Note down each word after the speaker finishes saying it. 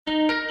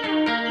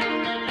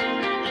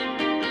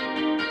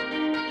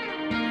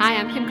Hi,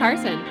 I'm Kim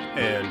Carson.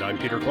 And I'm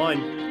Peter Klein.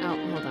 Oh,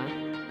 hold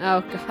on. Oh,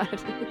 God.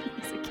 It's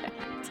a cat.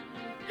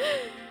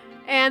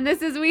 And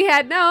this is We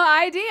Had No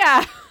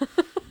Idea.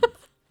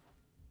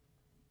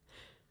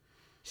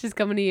 She's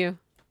coming to you.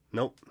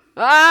 Nope.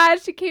 Ah,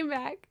 she came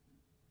back.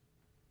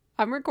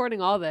 I'm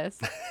recording all this.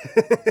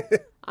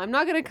 I'm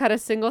not going to cut a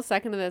single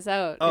second of this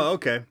out. Oh,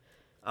 okay.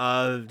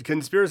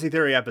 Conspiracy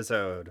theory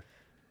episode.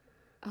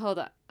 Hold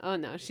on. Oh,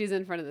 no. She's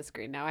in front of the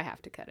screen. Now I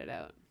have to cut it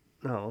out.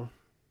 No.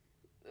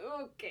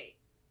 Okay.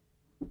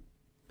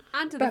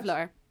 Onto the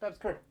floor. Babs,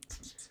 come here.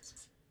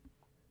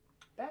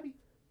 Babby.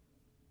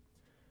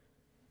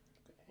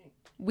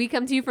 We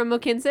come to you from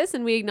Mohkinstsis,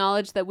 and we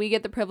acknowledge that we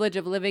get the privilege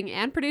of living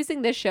and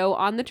producing this show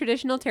on the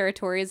traditional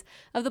territories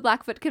of the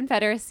Blackfoot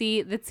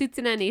Confederacy, the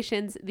Tsuut'ina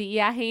Nations, the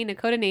Iahe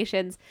Nakota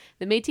Nations,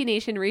 the Métis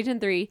Nation Region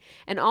 3,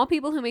 and all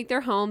people who make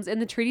their homes in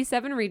the Treaty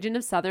 7 region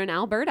of southern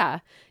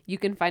Alberta. You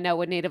can find out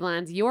what native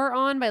lands you're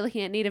on by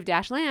looking at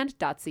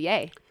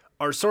native-land.ca.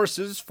 Our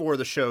sources for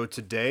the show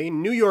today: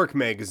 New York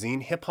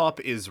Magazine, Hip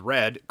Hop is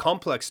Red,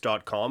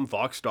 Complex.com,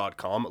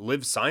 Vox.com,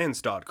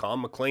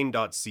 LiveScience.com,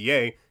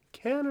 McLean.ca,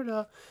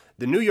 Canada,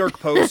 the New York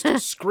Post,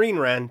 Screen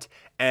Rant,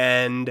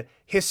 and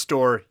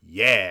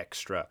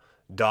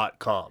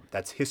HistorYextra.com.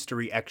 That's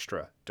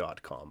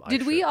HistoryExtra.com.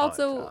 Did we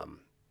also...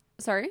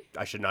 Sorry?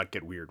 I should not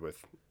get weird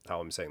with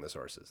how I'm saying the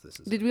sources.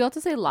 Did we also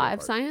say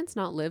live science,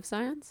 not live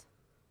science?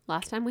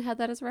 Last time we had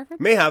that as a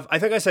reference? May have. I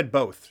think I said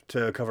both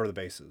to cover the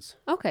bases.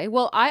 Okay.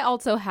 Well, I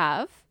also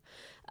have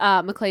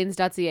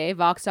McLean's.ca,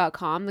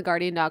 Vox.com,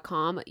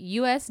 TheGuardian.com,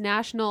 U.S.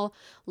 National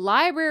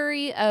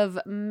Library of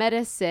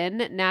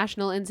Medicine,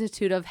 National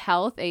Institute of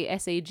Health, a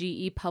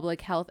SAGE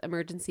Public Health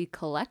Emergency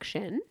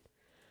Collection,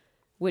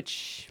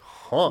 which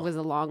was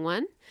a long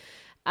one,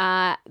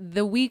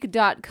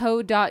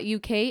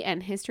 theweek.co.uk,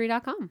 and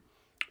history.com.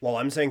 While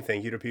I'm saying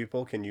thank you to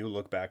people, can you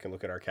look back and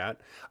look at our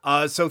cat?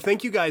 So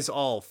thank you guys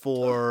all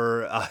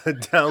for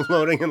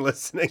downloading and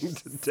listening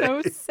today.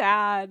 So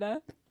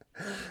sad.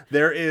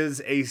 There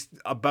is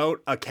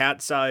about a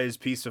cat-sized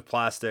piece of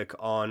plastic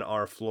on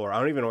our floor. I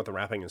don't even know what the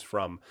wrapping is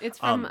from. It's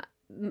from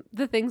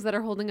the things that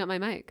are holding up my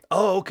mic.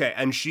 Oh, okay.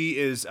 And she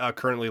is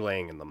currently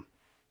laying in them.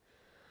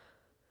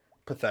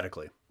 Pathetic.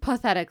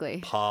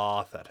 Pathetically.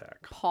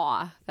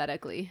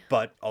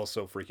 But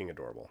also freaking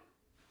adorable.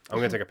 I'm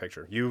going to take a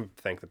picture. You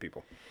thank the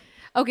people.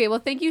 Okay, well,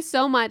 thank you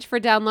so much for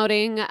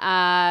downloading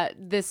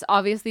this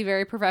obviously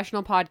very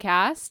professional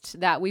podcast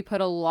that we put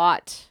a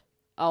lot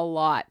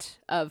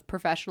of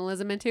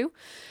professionalism into.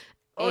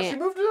 Oh, she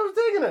moved it. I was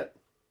taking it.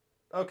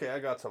 Okay, I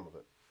got some of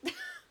it.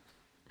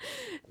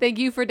 Thank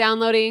you for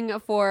downloading,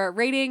 for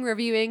rating,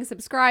 reviewing,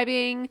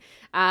 subscribing,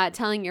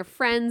 telling your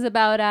friends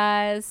about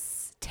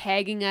us,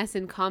 tagging us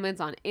in comments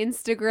on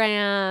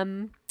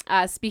Instagram.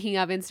 Speaking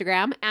of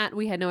Instagram, at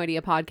We Had No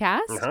Idea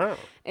Podcast. Uh-huh.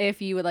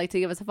 If you would like to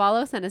give us a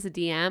follow, send us a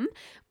DM.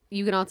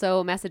 You can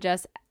also message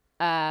us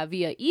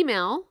via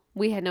email,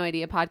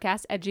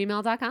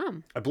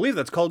 wehadnoideapodcast@gmail.com. I believe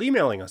that's called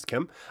emailing us,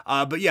 Kim.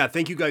 But yeah,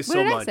 thank you guys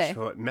so much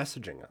for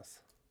messaging us.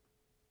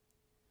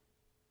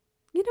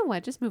 You know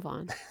what? Just move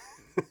on.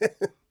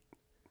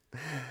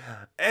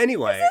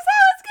 Anyway. This is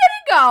how it's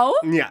gonna go.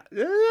 Yeah.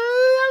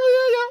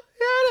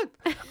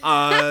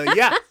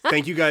 Yeah,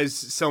 thank you guys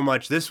so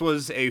much. This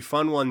was a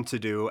fun one to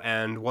do,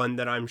 and one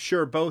that I'm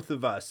sure both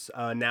of us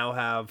now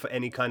have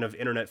any kind of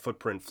internet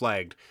footprint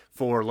flagged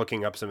for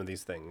looking up some of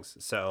these things.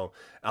 So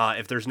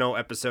if there's no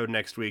episode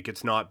next week,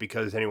 it's not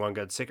because anyone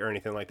got sick or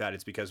anything like that.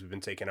 It's because we've been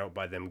taken out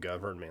by them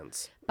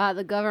governments. By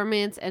the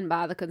governments and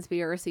by the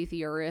conspiracy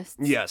theorists.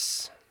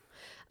 Yes.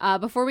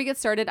 Before we get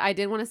started, I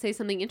did want to say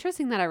something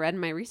interesting that I read in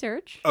my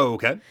research. Oh,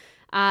 okay.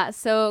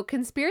 So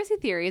conspiracy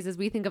theories, as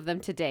we think of them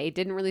today,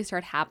 didn't really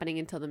start happening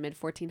until the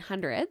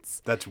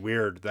mid-1400s. That's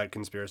weird that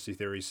conspiracy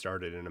theories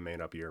started in a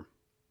made-up year.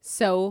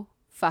 So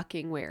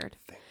fucking weird.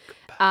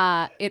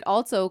 It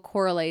also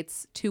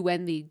correlates to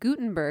when the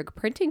Gutenberg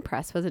printing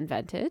press was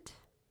invented.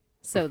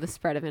 So the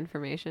spread of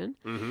information.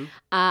 Mm-hmm.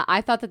 I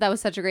thought that was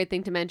such a great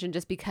thing to mention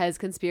just because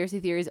conspiracy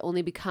theories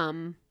only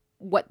become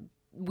what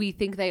we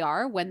think they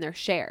are when they're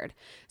shared.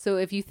 So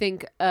if you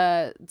think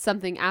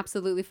something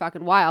absolutely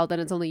fucking wild, then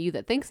it's only you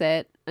that thinks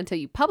it until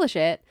you publish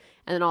it.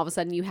 And then all of a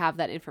sudden you have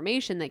that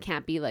information that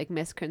can't be like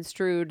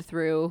misconstrued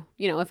through,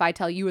 if I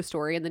tell you a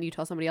story and then you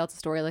tell somebody else a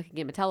story like a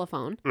game of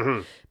telephone.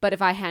 Mm-hmm. But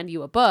if I hand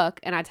you a book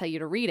and I tell you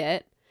to read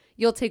it,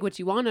 you'll take what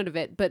you want out of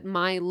it. But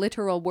my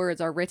literal words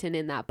are written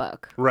in that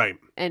book. Right.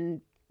 And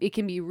it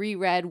can be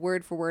reread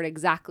word for word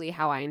exactly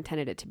how I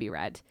intended it to be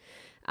read.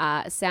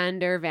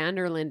 Sander van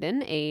der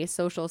Linden, a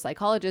social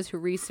psychologist who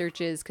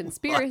researches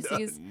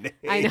conspiracies.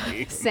 I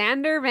know.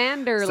 Sander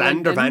van der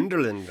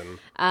Linden.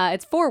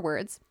 It's 4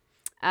 words.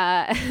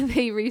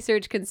 They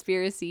research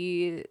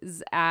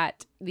conspiracies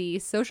at the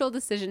Social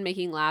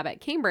Decision-Making Lab at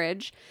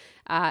Cambridge,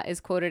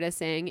 is quoted as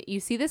saying, "You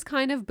see this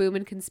kind of boom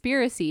in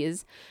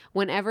conspiracies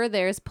whenever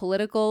there's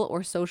political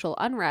or social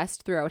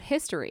unrest throughout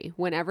history,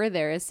 whenever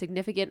there is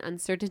significant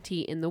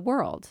uncertainty in the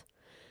world."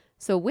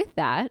 So with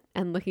that,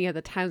 and looking at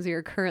the times we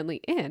are currently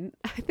in,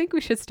 I think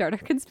we should start our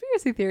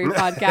conspiracy theory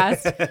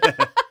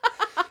podcast.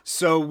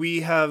 So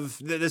we have,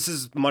 this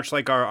is much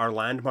like our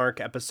landmark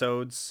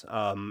episodes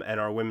and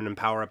our Women in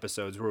Power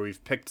episodes where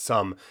we've picked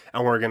some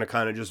and we're going to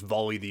kind of just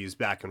volley these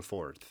back and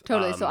forth.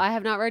 Totally. So I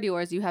have not read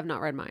yours. You have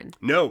not read mine.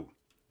 No.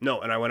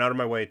 And I went out of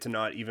my way to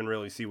not even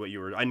really see what you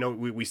were. I know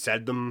we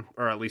said them,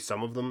 or at least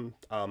some of them,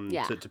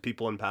 to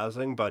people in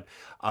passing, but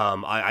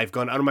I've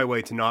gone out of my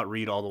way to not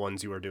read all the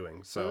ones you were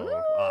doing.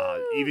 So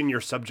even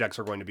your subjects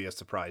are going to be a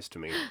surprise to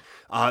me.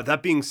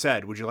 That being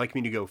said, would you like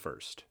me to go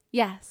first?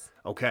 Yes.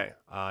 Okay.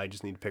 I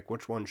just need to pick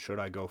which one should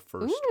I go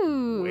first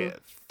with.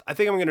 I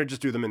think I'm going to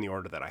just do them in the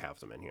order that I have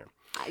them in here.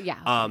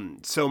 Yeah.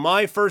 So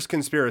my first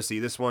conspiracy,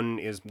 this one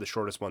is the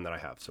shortest one that I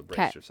have, so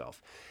brace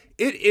yourself.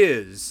 It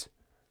is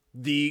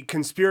the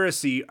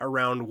conspiracy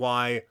around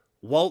why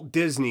Walt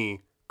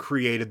Disney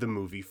created the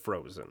movie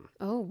Frozen.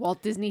 Oh,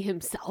 Walt Disney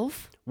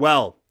himself?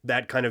 Well,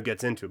 that kind of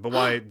gets into it, but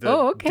why the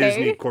okay.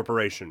 Disney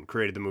Corporation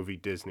created the movie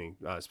Disney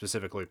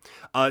specifically.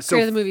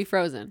 Created the movie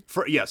Frozen.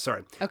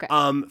 Sorry. Okay.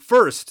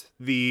 First,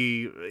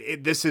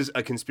 this is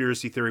a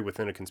conspiracy theory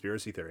within a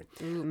conspiracy theory.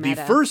 Ooh, the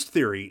first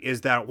theory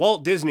is that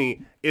Walt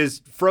Disney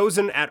is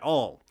frozen at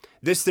all.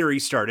 This theory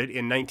started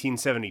in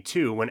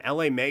 1972 when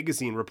LA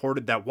Magazine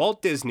reported that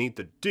Walt Disney,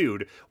 the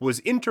dude,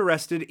 was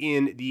interested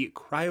in the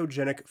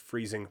cryogenic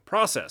freezing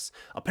process.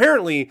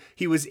 Apparently,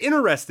 he was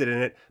interested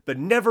in it, but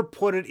never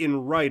put it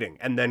in writing,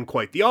 and then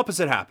quite the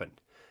opposite happened.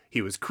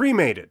 He was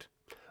cremated.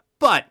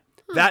 But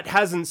that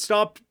hasn't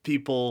stopped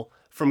people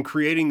from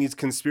creating these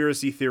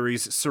conspiracy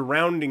theories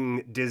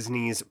surrounding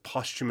Disney's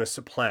posthumous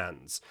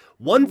plans.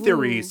 One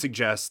theory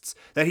suggests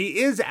that he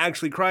is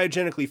actually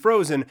cryogenically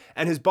frozen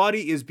and his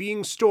body is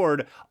being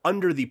stored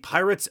under the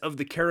Pirates of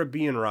the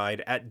Caribbean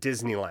ride at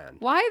Disneyland.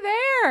 Why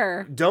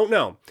there? Don't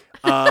know.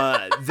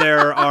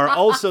 There are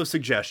also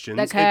suggestions.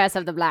 The Curse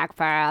of the Black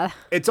Pearl.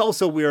 It's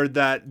also weird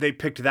that they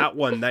picked that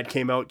one that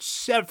came out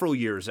several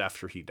years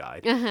after he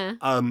died.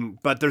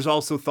 But there's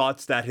also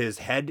thoughts that his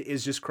head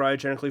is just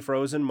cryogenically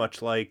frozen,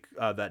 much like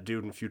that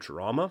dude in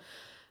Futurama.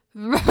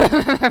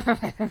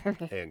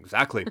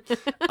 Exactly.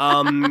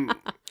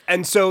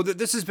 And so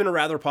this has been a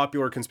rather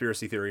popular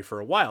conspiracy theory for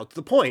a while, to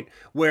the point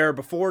where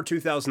before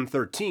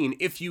 2013,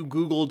 if you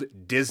Googled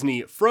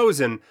Disney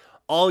Frozen,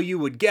 all you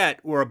would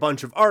get were a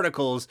bunch of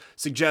articles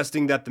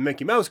suggesting that the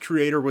Mickey Mouse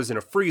creator was in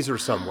a freezer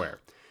somewhere.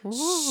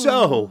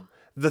 So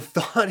the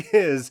thought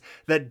is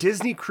that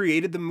Disney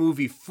created the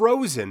movie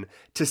Frozen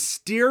to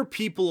steer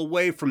people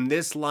away from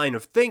this line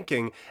of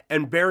thinking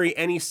and bury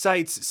any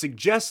sites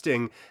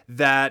suggesting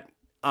that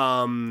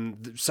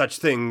such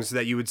things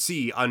that you would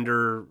see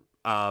under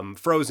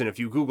Frozen if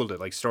you Googled it,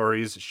 like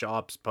stories,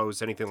 shops,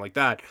 posts, anything like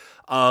that.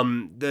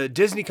 The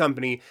Disney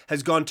company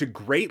has gone to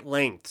great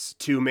lengths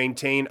to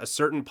maintain a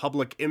certain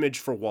public image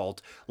for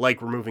Walt,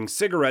 like removing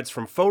cigarettes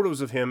from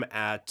photos of him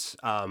at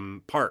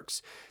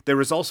parks. There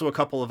was also a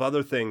couple of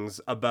other things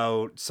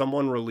about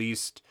someone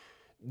released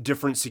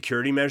different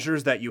security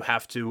measures that you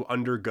have to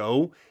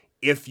undergo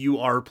if you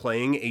are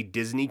playing a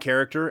Disney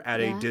character at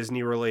a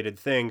Disney-related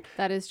thing.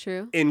 That is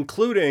true.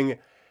 Including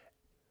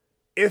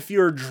if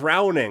you're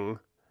drowning,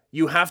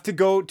 you have to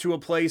go to a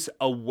place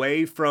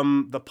away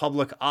from the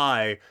public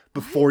eye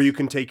before you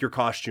can take your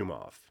costume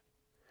off.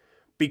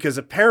 Because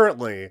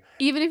apparently...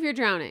 Even if you're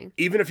drowning.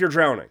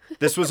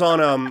 This was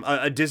on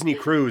a Disney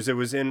cruise. It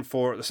was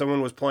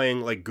someone was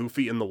playing like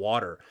Goofy in the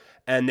water.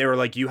 And they were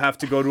like, you have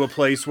to go to a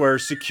place where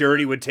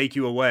security would take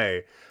you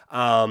away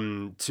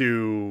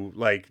to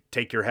like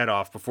take your head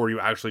off before you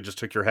actually just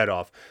took your head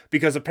off.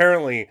 Because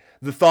apparently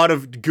the thought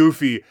of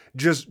Goofy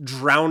just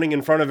drowning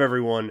in front of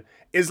everyone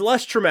is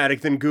less traumatic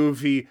than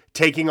Goofy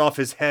taking off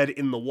his head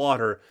in the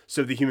water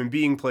so the human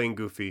being playing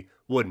Goofy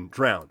wouldn't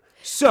drown.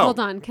 So hold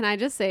on, can I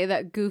just say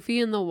that Goofy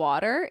in the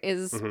water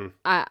is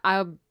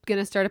I'm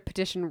gonna start a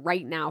petition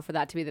right now for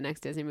that to be the next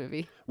Disney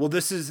movie. Well,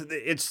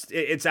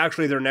 it's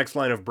actually their next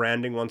line of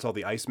branding once all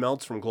the ice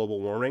melts from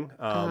global warming.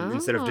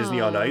 Instead of Disney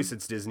on ice,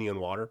 it's Disney in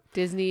water.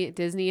 Disney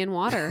in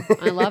water.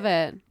 I love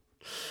it.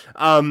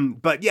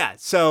 But yeah,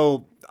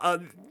 so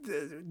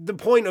the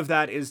point of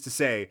that is to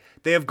say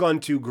they have gone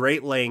to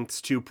great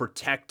lengths to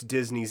protect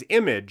Disney's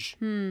image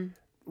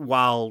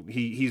while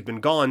he's been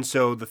gone.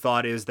 So the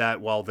thought is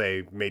that, well,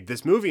 they made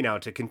this movie now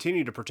to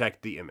continue to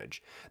protect the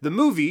image. The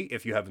movie,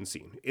 if you haven't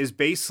seen, is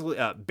based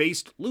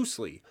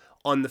loosely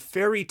on the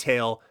fairy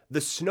tale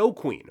The Snow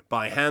Queen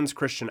by Hans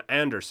Christian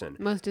Andersen.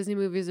 Most Disney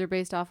movies are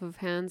based off of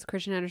Hans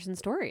Christian Andersen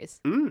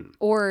stories.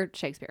 Or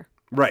Shakespeare.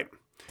 Right.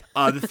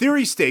 The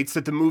theory states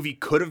that the movie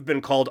could have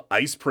been called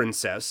Ice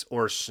Princess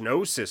or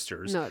Snow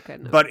Sisters. No, it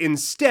couldn't. But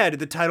instead,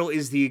 the title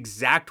is the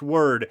exact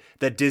word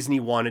that Disney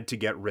wanted to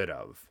get rid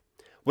of.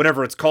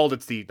 Whatever it's called,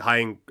 it's the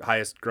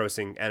highest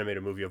grossing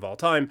animated movie of all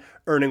time,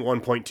 earning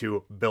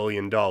 $1.2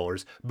 billion.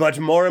 But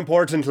more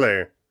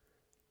importantly,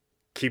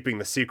 keeping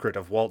the secret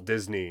of Walt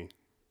Disney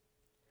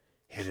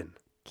hidden.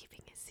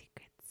 Keeping his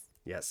secrets.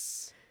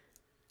 Yes.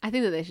 I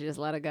think that they should just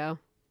let it go.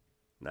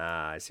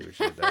 Nah, I see what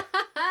you did there.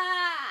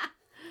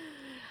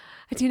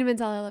 Tina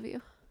Menzel, I love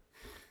you.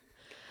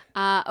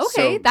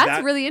 Okay, so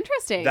that's really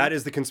interesting. That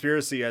is the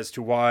conspiracy as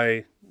to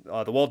why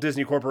the Walt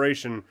Disney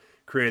Corporation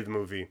created the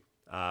movie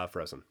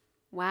Frozen.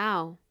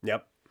 Wow.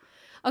 Yep.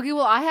 Okay,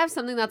 well, I have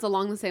something that's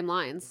along the same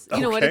lines.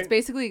 You know what? Okay. It's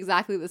basically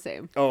exactly the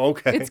same. Oh,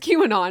 okay. It's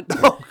QAnon.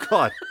 Oh,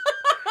 God.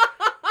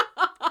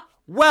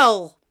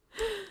 Well,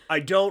 I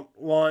don't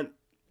want...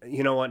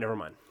 You know what? Never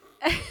mind.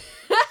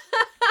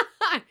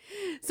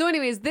 So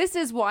anyways, this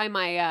is why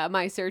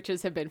my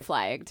searches have been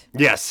flagged.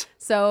 Yes.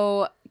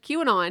 So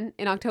QAnon,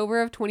 in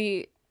October of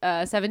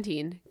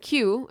 2017,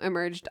 Q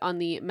emerged on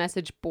the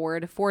message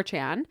board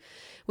 4chan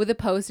with a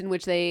post in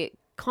which they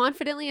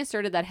confidently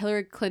asserted that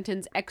Hillary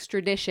Clinton's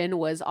extradition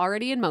was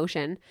already in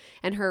motion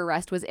and her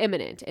arrest was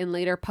imminent. In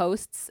later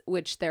posts,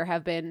 which there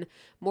have been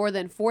more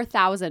than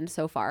 4,000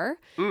 so far,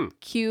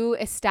 Q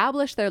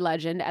established their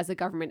legend as a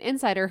government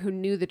insider who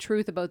knew the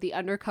truth about the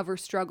undercover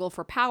struggle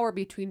for power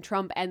between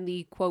Trump and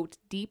the, quote,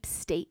 deep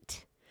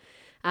state.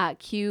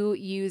 Q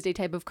used a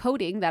type of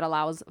coding that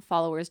allows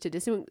followers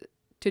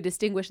to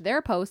distinguish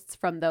their posts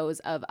from those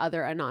of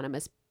other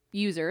anonymous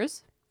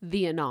users,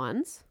 the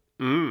Anons.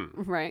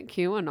 Right,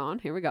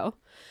 QAnon. Here we go.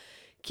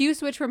 Q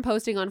switched from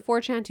posting on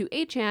 4chan to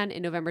 8chan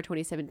in November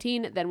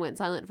 2017, then went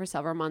silent for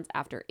several months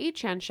after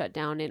 8chan shut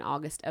down in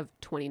August of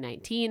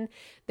 2019.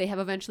 They have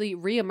eventually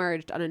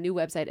reemerged on a new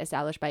website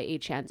established by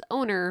 8chan's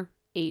owner,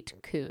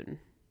 8kun.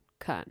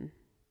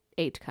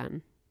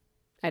 8kun.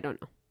 I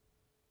don't know.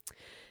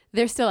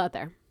 They're still out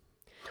there.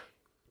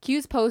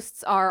 Q's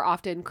posts are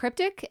often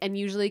cryptic and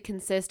usually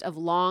consist of a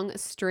long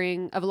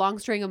string of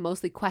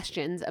mostly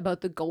questions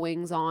about the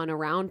goings on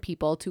around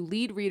people to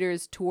lead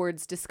readers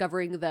towards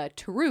discovering the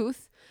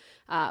truth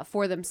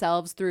for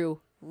themselves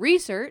through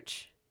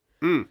research.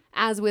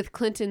 As with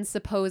Clinton's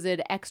supposed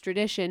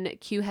extradition,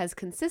 Q has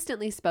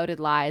consistently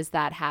spouted lies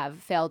that have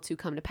failed to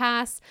come to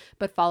pass,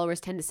 but followers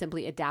tend to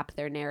simply adapt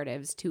their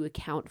narratives to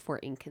account for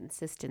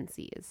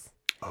inconsistencies.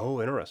 Oh,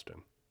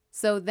 interesting.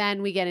 So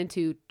then we get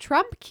into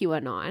Trump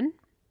QAnon.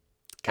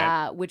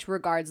 Which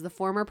regards the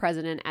former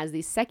president as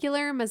the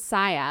secular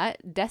messiah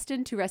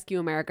destined to rescue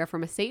America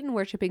from a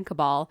Satan-worshipping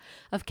cabal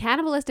of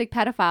cannibalistic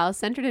pedophiles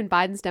centered in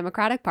Biden's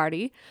Democratic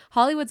Party,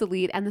 Hollywood's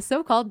elite, and the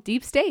so-called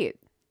deep state.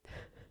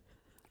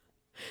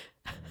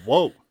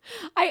 Whoa.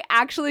 I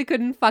actually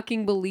couldn't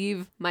fucking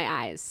believe my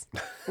eyes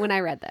when I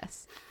read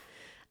this.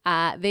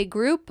 The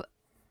group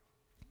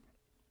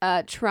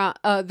that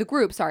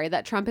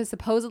Trump is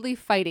supposedly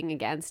fighting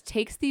against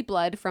takes the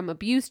blood from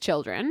abused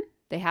children.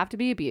 They have to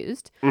be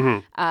abused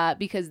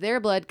because their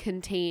blood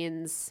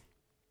contains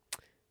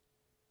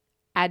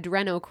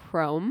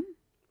adrenochrome,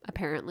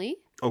 apparently.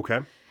 Okay.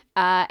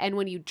 And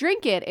when you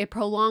drink it, it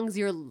prolongs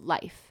your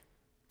life.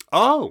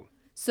 Oh.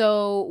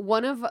 So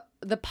one of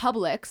the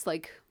publics,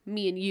 like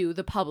me and you,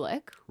 the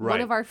public, right.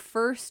 One of our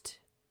first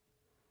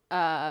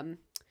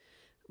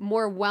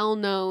more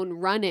well-known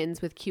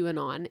run-ins with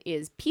QAnon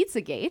is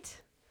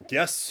Pizzagate.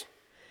 Yes.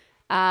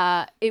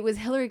 It was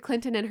Hillary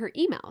Clinton and her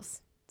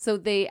emails. So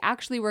they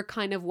actually were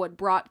kind of what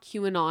brought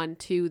QAnon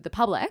to the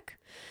public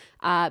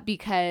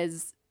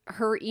because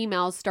her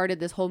emails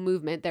started this whole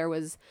movement. There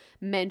was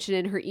mention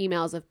in her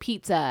emails of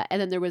pizza, and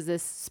then there was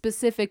this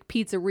specific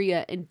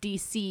pizzeria in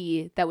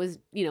DC that was,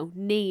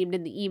 named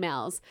in the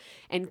emails.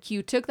 And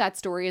Q took that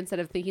story instead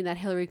of thinking that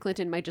Hillary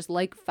Clinton might just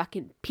like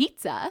fucking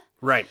pizza.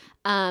 Right.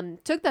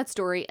 Took that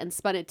story and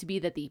spun it to be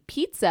that the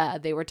pizza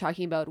they were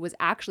talking about was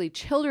actually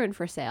children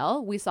for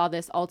sale. We saw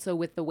this also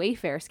with the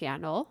Wayfair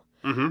scandal.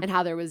 And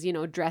how there was,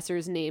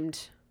 dressers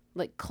named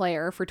like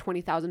Claire for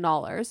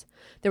 $20,000.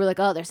 They were like,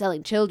 oh, they're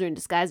selling children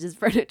disguised as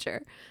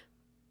furniture.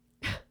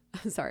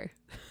 Sorry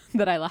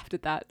that I laughed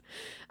at that.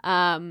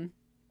 That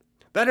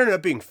ended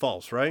up being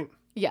false, right?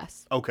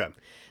 Yes. Okay.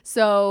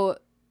 So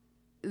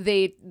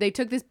they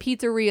took this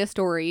pizzeria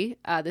story,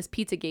 this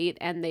Pizzagate,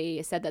 and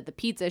they said that the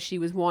pizza she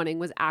was wanting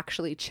was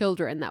actually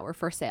children that were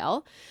for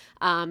sale.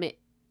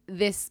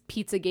 This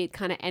Pizzagate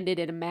kind of ended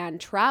in a man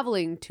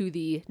traveling to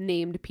the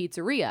named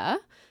pizzeria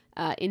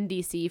in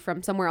DC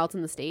from somewhere else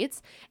in the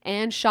States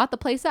and shot the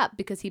place up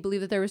because he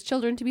believed that there was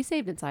children to be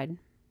saved inside.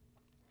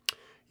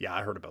 Yeah,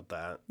 I heard about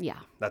that. Yeah.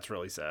 That's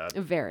really sad.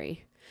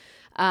 Very.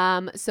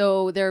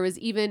 So there was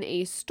even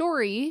a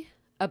story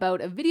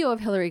about a video of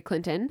Hillary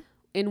Clinton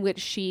in which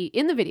she,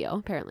 in the video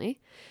apparently,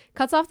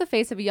 cuts off the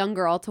face of a young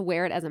girl to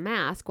wear it as a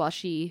mask while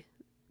she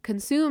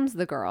consumes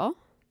the girl.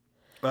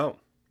 Oh.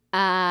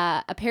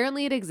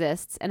 Apparently it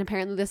exists, and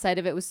apparently the sight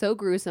of it was so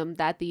gruesome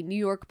that the New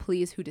York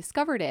police who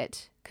discovered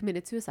it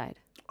committed suicide.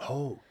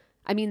 Oh.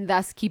 I mean,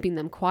 thus keeping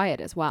them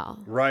quiet as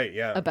well. Right,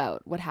 yeah.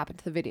 About what happened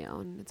to the video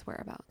and its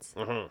whereabouts.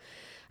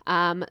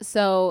 Mm-hmm.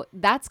 So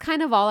that's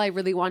kind of all I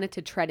really wanted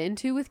to tread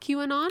into with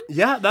QAnon.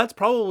 Yeah, that's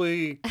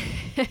probably,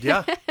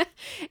 yeah.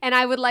 And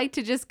I would like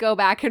to just go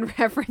back and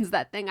reference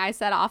that thing I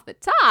said off the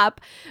top,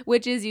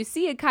 which is you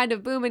see a kind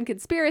of boom in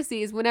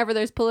conspiracies whenever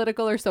there's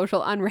political or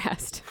social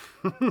unrest.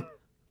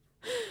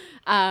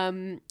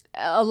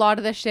 A lot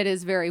of this shit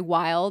is very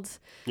wild.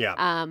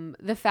 Yeah.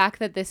 The fact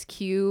that this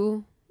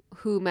Q,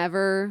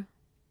 whomever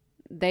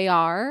they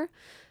are,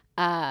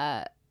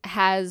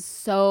 has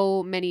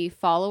so many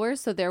followers.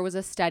 So there was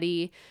a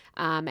study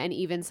and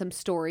even some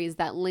stories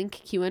that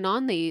link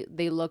QAnon.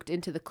 They looked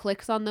into the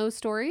clicks on those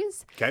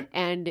stories. Okay.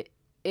 And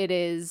it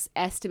is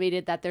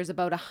estimated that there's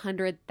about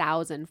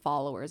 100,000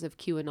 followers of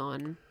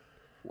QAnon.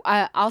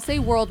 I'll say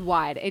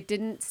worldwide. It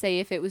didn't say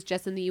if it was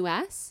just in the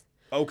U.S.,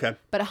 Okay.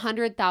 but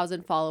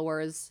 100,000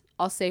 followers,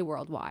 I'll say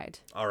worldwide.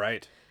 All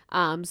right.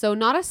 So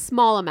not a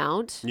small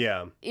amount.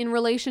 Yeah. In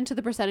relation to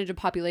the percentage of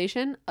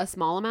population, a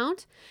small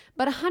amount.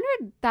 But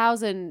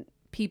 100,000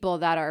 people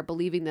that are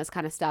believing this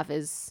kind of stuff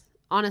is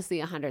honestly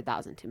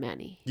 100,000 too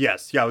many.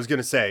 Yes. Yeah, I was going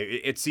to say,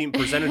 it seemed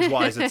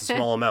percentage-wise it's a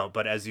small amount,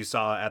 but as you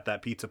saw at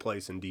that pizza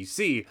place in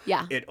D.C.,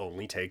 Yeah. it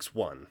only takes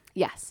one.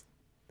 Yes.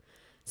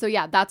 So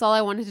yeah, that's all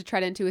I wanted to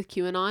tread into with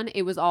QAnon.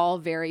 It was all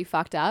very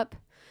fucked up.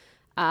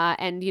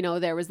 And, you know,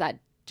 there was that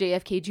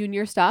JFK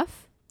Jr.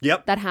 stuff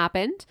Yep. that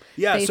happened.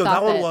 Yeah, They so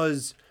thought that one that-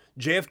 was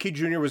JFK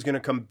Jr. was going to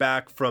come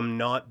back from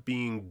not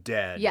being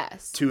dead.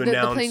 Yes. To the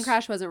announce plane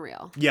crash wasn't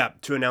real. Yeah,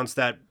 to announce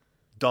that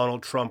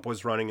Donald Trump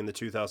was running in the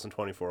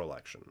 2024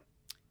 election.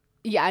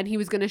 Yeah, and he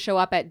was going to show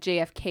up at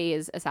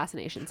JFK's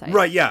assassination site.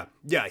 Right, yeah.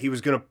 Yeah, he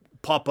was going to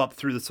pop up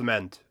through the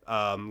cement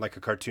like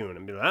a cartoon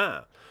and be like,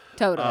 ah.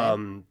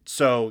 Totally.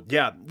 So,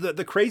 yeah,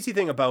 the crazy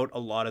thing about a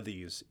lot of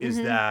these is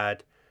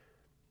that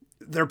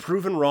they're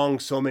proven wrong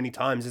so many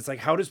times. It's like,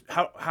 how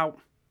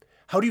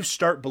do you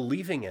start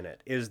believing in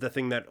it is the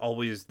thing that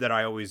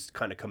I always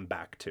kind of come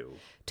back to.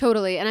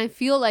 Totally. And I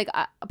feel like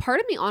a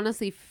part of me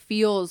honestly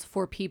feels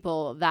for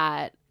people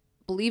that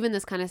believe in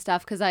this kind of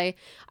stuff, because I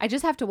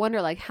just have to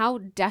wonder, like, how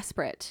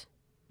desperate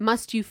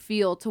must you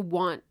feel to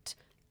want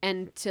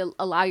and to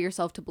allow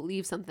yourself to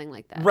believe something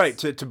like this? Right,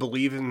 to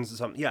believe in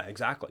something. Yeah,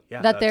 exactly.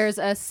 Yeah, That there's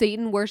a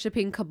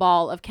Satan-worshipping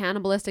cabal of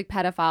cannibalistic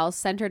pedophiles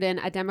centered in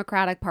a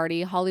Democratic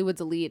Party,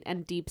 Hollywood's elite,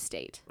 and deep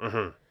state.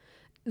 Mhm.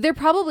 There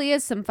probably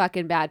is some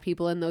fucking bad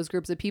people in those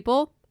groups of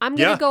people. I'm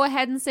going to Yeah. go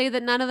ahead and say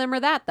that none of them are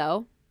that,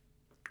 though.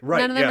 Right,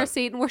 None of them yeah. are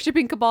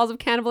Satan-worshipping cabals of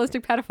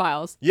cannibalistic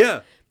pedophiles.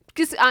 Yeah.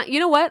 Just, you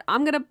know what?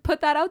 I'm going to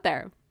put that out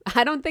there.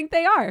 I don't think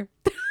they are.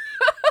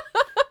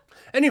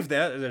 And if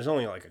there's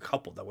only like a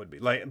couple that would be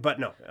like, but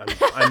no,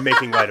 I'm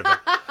making light of it.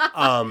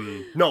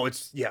 No,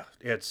 it's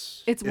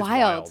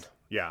wild.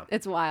 Yeah.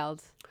 It's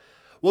wild.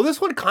 Well, this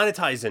one kind of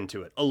ties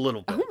into it a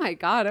little bit. Oh my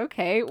God.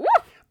 Okay. Woo!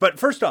 But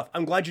first off,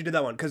 I'm glad you did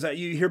that one because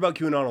you hear about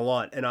QAnon a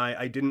lot, and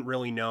I didn't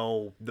really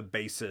know the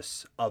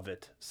basis of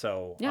it.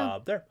 So Yeah.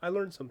 I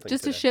learned something.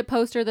 Just today. a shit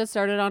poster that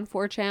started on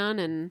 4chan,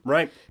 and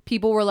Right.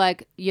 people were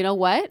like, you know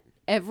what?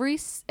 Every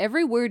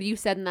word you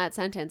said in that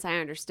sentence, I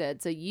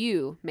understood. So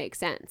you make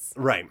sense.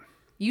 Right.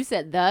 You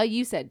said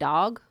you said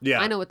dog. Yeah.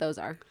 I know what those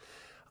are.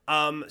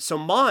 So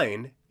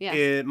mine,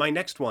 Yeah. my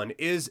next one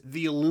is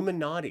the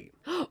Illuminati.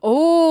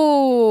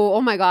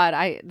 Oh my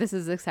God. This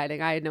is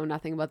exciting. I know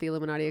nothing about the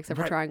Illuminati except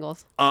for Right.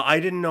 triangles. I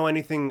didn't know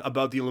anything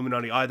about the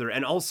Illuminati either.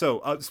 And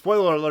also,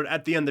 spoiler alert,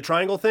 at the end, the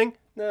triangle thing,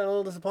 a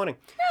little disappointing.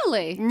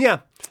 Really? Yeah.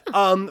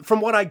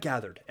 From what I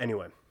gathered,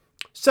 anyway.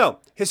 So,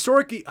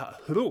 historically,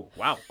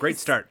 wow, great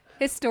start.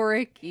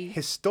 Historic-y.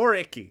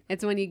 Historically.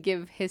 It's when you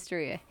give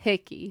history a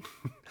hickey.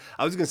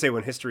 I was going to say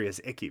when history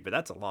is icky, but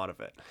that's a lot of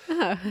it.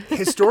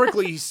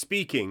 Historically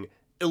speaking,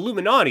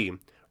 Illuminati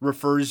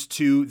refers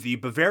to the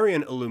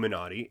Bavarian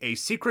Illuminati, a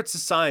secret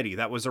society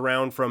that was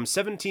around from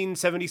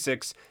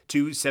 1776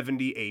 to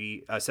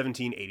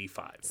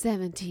 1785.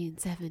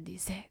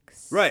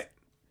 1776. Right.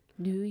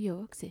 New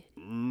York City.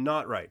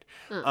 Not right.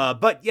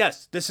 But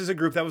yes, this is a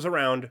group that was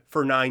around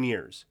for 9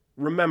 years.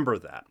 Remember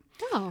that.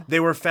 Oh. They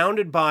were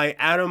founded by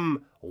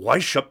Adam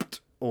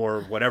Weishaupt,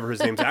 or whatever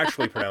his name's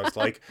actually pronounced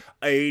like,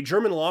 a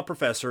German law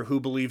professor who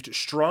believed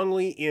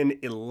strongly in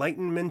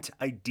Enlightenment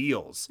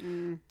ideals.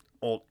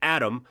 Old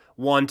Adam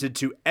wanted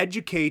to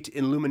educate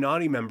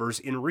Illuminati members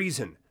in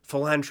reason,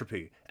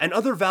 philanthropy, and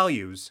other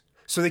values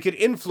so they could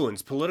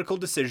influence political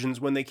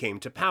decisions when they came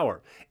to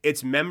power.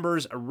 Its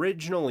members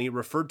originally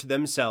referred to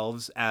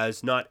themselves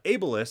as not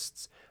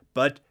ableists,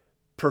 but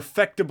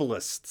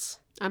perfectibilists.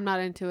 I'm not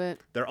into it.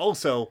 They're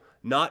also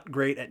not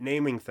great at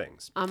naming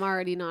things. I'm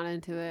already not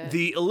into it.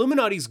 The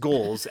Illuminati's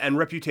goals and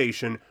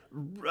reputation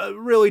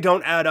really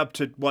don't add up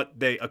to what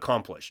they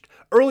accomplished.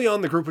 Early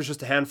on, the group was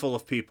just a handful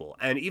of people,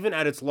 and even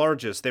at its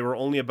largest, they were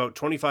only about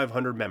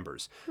 2,500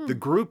 members. The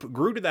group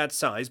grew to that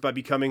size by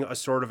becoming a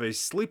sort of a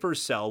sleeper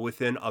cell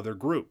within other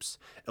groups.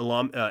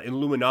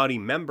 Illuminati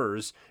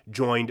members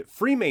joined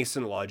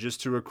Freemason lodges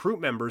to recruit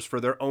members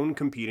for their own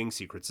competing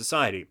secret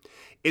society.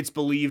 It's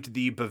believed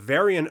the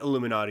Bavarian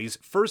Illuminati's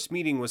first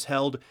meeting was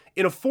held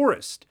in a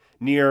forest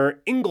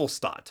near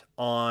Ingolstadt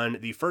on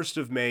the 1st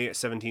of May,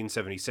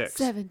 1776.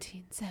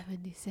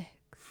 1776.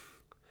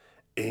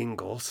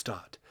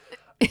 Ingolstadt.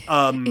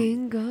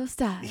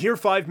 Ingolstadt. Here,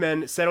 5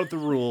 men set out the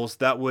rules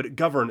that would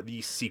govern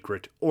the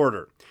secret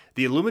order.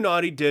 The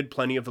Illuminati did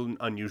plenty of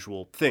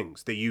unusual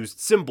things. They used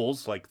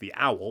symbols, like the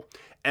owl,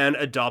 and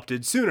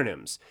adopted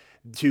pseudonyms.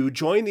 To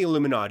join the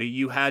Illuminati,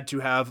 you had to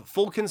have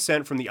full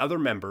consent from the other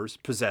members,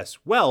 possess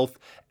wealth,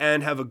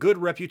 and have a good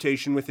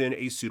reputation within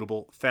a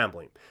suitable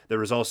family. There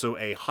was also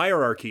a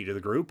hierarchy to the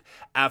group.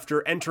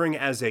 After entering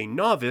as a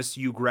novice,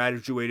 you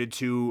graduated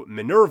to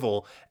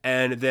Minerval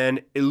and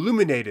then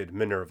Illuminated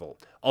Minerval,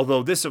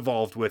 although this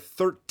evolved with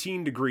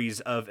 13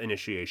 degrees of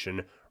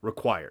initiation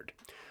required.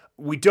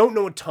 We don't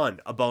know a ton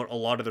about a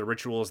lot of the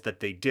rituals that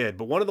they did,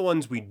 but one of the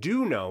ones we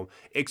do know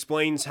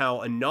explains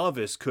how a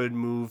novice could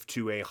move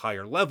to a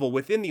higher level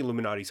within the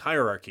Illuminati's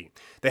hierarchy.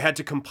 They had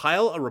to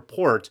compile a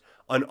report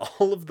on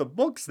all of the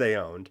books they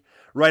owned,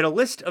 write a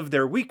list of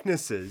their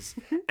weaknesses,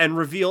 and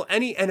reveal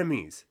any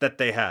enemies that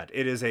they had.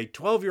 It is a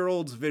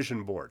 12-year-old's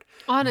vision board.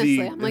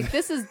 Honestly, I'm like,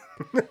 this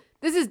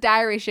is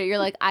diary shit. You're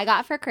like, I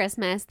got for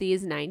Christmas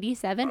these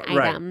 97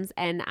 items,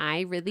 and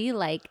I really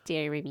like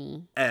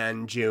Jeremy.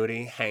 And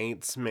Judy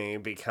hates me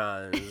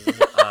because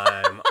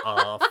I'm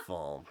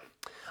awful.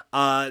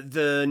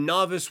 The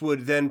novice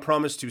would then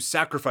promise to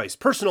sacrifice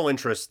personal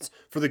interests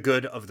for the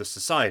good of the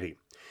society.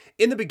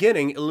 In the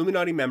beginning,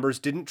 Illuminati members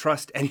didn't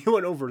trust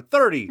anyone over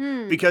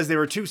 30 because they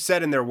were too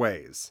set in their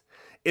ways.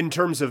 In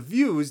terms of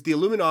views, the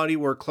Illuminati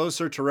were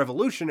closer to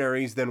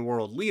revolutionaries than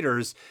world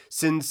leaders,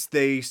 since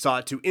they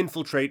sought to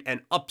infiltrate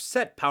and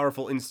upset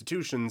powerful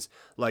institutions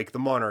like the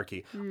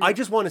monarchy. I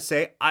just want to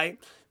say,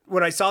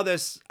 when I saw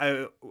this,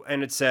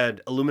 and it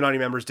said Illuminati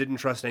members didn't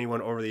trust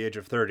anyone over the age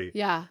of 30.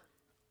 Yeah.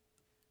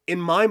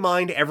 In my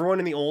mind, everyone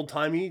in the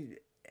old-timey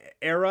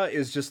era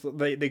is just,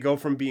 they go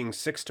from being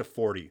 6 to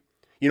 40.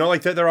 You know,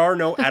 like there are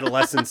no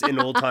adolescents in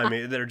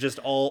old-timey. They're just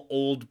all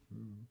old,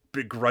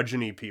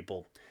 begrudging-y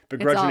people.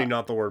 Begrudging,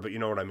 not the word, but you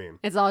know what I mean.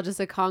 It's all just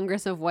a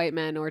congress of white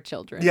men or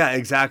children. Yeah,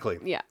 exactly.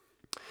 Yeah.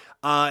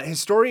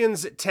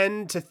 Historians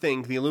tend to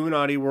think the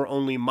Illuminati were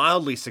only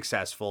mildly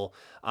successful,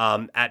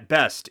 at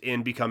best,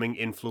 in becoming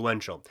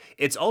influential.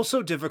 It's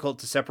also difficult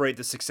to separate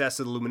the success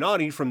of the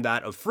Illuminati from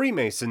that of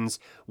Freemasons,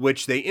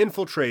 which they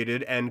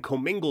infiltrated and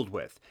commingled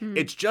with.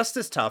 It's just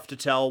as tough to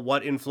tell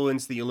what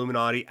influence the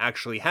Illuminati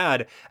actually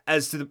had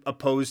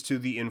opposed to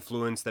the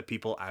influence that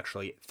people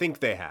actually think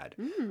they had.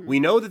 We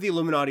know that the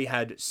Illuminati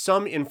had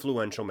some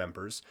influential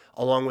members,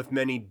 along with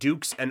many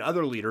dukes and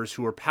other leaders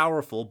who were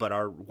powerful but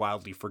are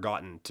wildly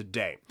forgotten today.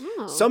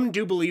 Some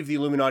do believe the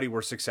Illuminati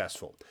were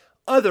successful.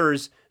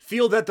 Others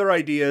feel that their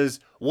ideas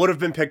would have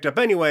been picked up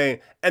anyway,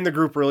 and the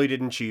group really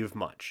didn't achieve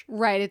much.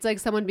 Right. It's like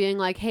someone being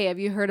like, hey, have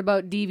you heard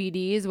about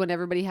DVDs when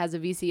everybody has a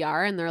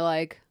VCR? And they're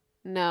like,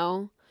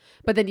 no.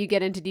 But then you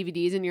get into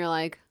DVDs and you're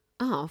like,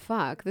 oh,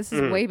 fuck, this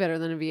is way better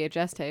than a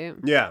VHS tape.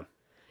 Yeah.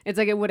 It's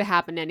like it would have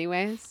happened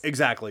anyways.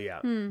 Exactly, yeah.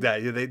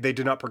 They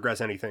did not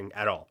progress anything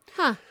at all.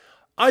 Huh.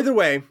 Either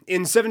way,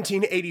 in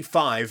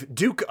 1785,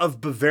 Duke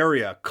of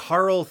Bavaria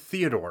Karl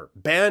Theodor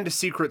banned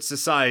secret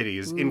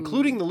societies,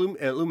 including the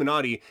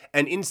Illuminati,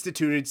 and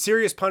instituted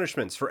serious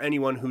punishments for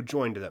anyone who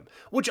joined them.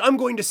 Which I'm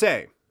going to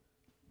say,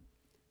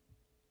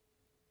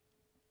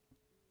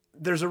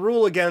 there's a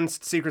rule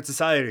against secret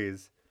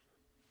societies.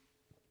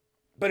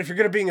 But if you're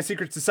going to be in a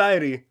secret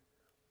society,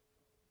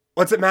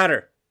 what's it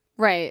matter?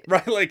 Right.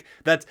 Right? Like,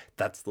 that's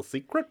the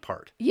secret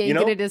part. You ain't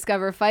gonna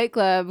discover Fight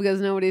Club because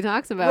nobody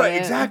talks about it. Right,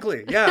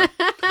 exactly. Yeah.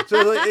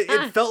 So like,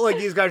 it felt like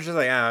these guys were just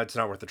like, it's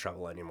not worth the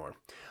trouble anymore.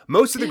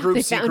 Most of the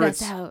group's secrets.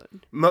 They found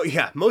us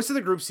out. Most of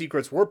the group's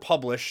secrets were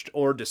published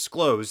or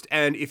disclosed,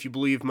 and if you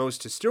believe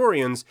most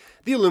historians,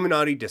 the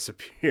Illuminati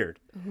disappeared.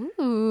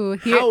 Ooh.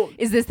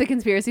 Is this the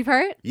conspiracy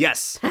part?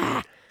 Yes.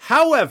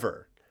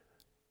 However,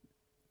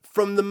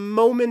 from the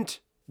moment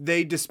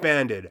they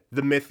disbanded,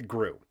 the myth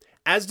grew.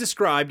 As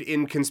described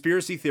in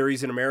Conspiracy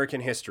Theories in American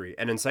History,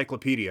 an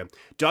encyclopedia,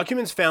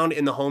 documents found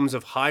in the homes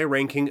of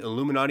high-ranking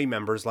Illuminati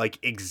members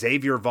like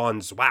Xavier von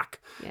Zwack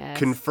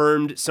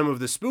confirmed some of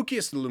the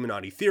spookiest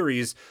Illuminati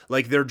theories,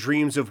 like their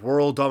dreams of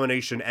world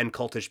domination and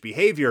cultish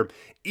behavior,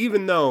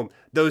 even though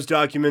those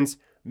documents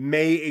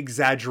may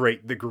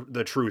exaggerate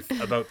the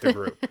truth about the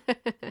group.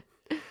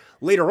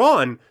 Later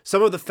on,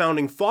 some of the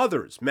founding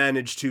fathers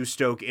managed to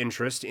stoke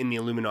interest in the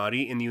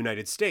Illuminati in the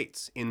United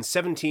States. In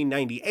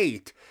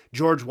 1798,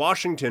 George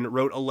Washington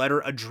wrote a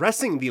letter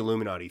addressing the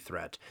Illuminati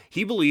threat.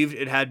 He believed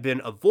it had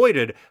been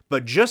avoided,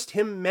 but just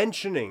him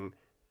mentioning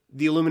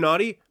the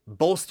Illuminati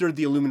bolstered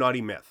the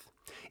Illuminati myth.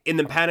 In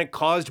the panic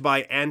caused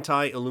by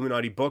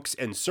anti-Illuminati books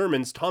and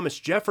sermons, Thomas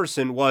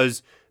Jefferson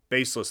was,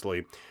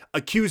 baselessly,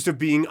 accused of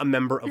being a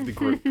member of the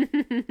group.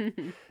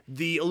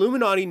 The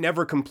Illuminati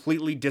never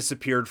completely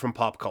disappeared from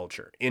pop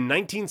culture. In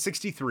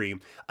 1963,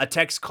 a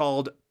text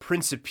called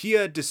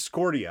Principia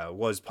Discordia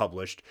was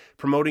published,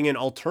 promoting an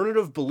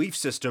alternative belief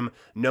system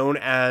known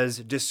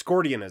as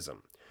Discordianism,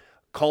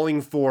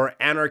 calling for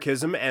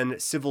anarchism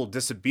and civil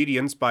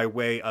disobedience by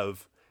way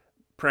of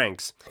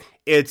pranks.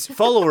 Its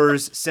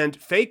followers sent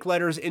fake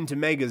letters into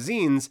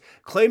magazines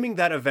claiming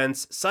that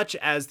events such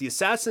as the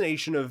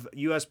assassination of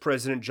U.S.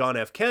 President John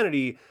F.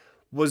 Kennedy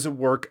was a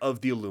work of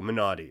the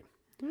Illuminati.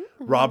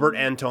 Robert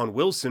Anton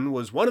Wilson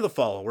was one of the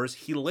followers.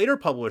 He later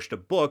published a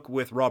book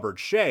with Robert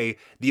Shea,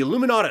 the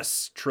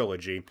Illuminatus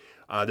trilogy.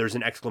 There's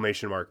an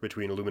exclamation mark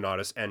between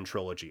Illuminatus and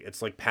trilogy.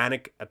 It's like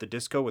Panic at the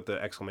Disco with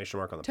the exclamation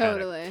mark on the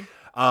Totally.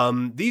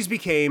 Panic. These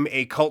became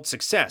a cult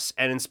success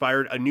and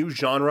inspired a new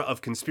genre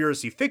of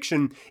conspiracy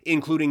fiction,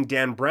 including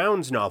Dan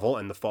Brown's novel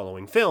and the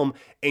following film,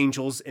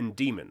 Angels and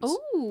Demons.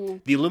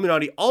 Ooh. The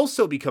Illuminati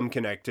also become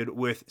connected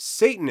with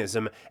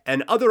Satanism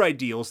and other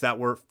ideals that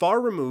were far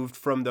removed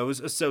from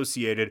those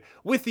associated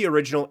with the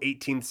original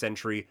 18th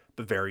century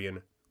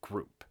Bavarian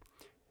group.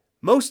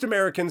 Most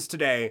Americans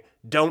today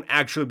don't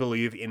actually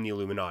believe in the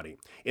Illuminati.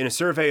 In a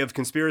survey of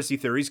conspiracy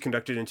theories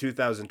conducted in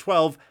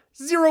 2012,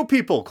 0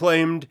 people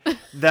claimed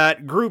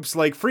that groups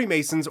like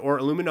Freemasons or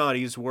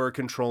Illuminatis were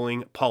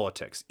controlling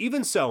politics.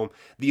 Even so,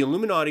 the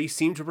Illuminati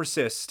seem to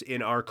persist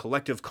in our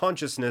collective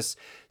consciousness,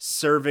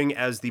 serving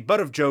as the butt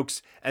of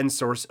jokes and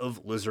source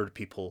of lizard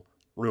people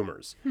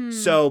rumors.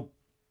 So,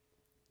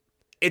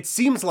 it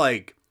seems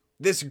like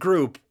this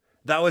group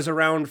that was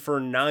around for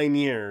 9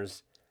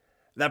 years,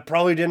 that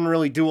probably didn't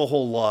really do a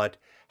whole lot,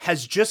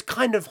 has just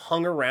kind of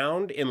hung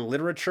around in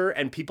literature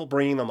and people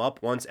bringing them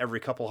up once every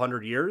couple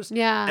hundred years.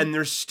 Yeah. And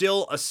there's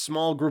still a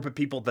small group of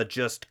people that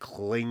just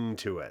cling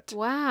to it.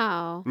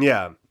 Wow.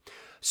 Yeah.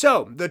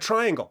 So, the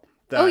triangle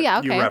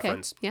that you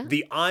referenced, Yeah.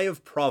 the Eye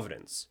of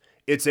Providence.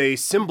 It's a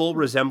symbol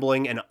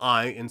resembling an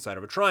eye inside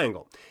of a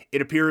triangle.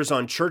 It appears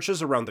on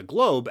churches around the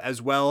globe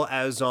as well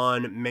as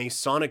on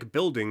Masonic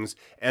buildings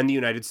and the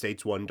United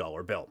States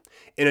 $1 bill.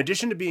 In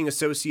addition to being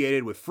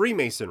associated with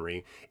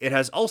Freemasonry, it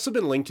has also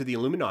been linked to the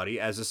Illuminati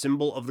as a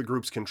symbol of the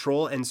group's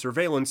control and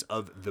surveillance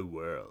of the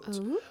world.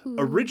 Ooh.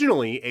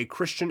 Originally a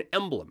Christian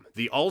emblem,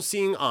 the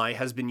all-seeing eye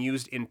has been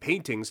used in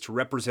paintings to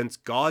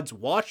represent God's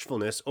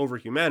watchfulness over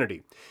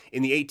humanity.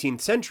 In the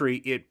 18th century,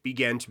 it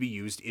began to be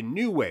used in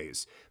new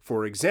ways.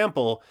 For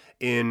example,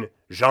 in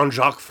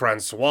Jean-Jacques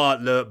Francois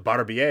Le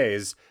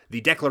Barbier's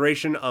The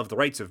Declaration of the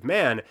Rights of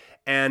Man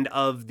and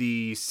of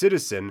the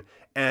Citizen,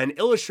 an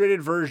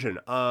illustrated version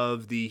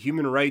of the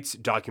human rights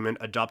document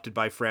adopted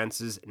by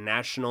France's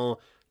National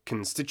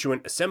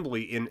Constituent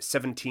Assembly in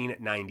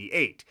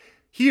 1798.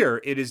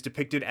 Here, it is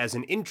depicted as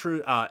an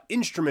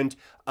instrument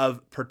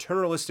of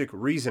paternalistic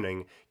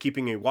reasoning,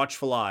 keeping a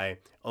watchful eye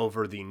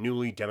over the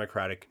newly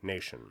democratic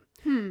nation.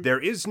 There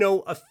is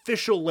no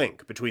official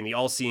link between the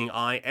all-seeing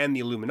eye and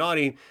the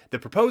Illuminati. The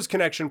proposed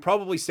connection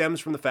probably stems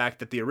from the fact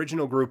that the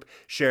original group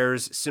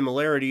shares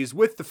similarities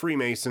with the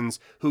Freemasons,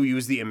 who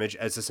use the image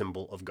as a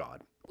symbol of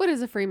God. What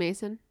is a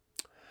Freemason?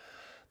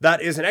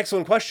 That is an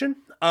excellent question.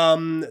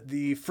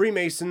 The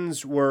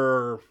Freemasons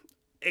were...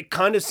 It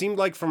kind of seemed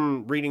like,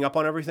 from reading up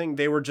on everything,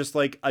 they were just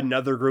like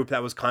another group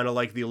that was kind of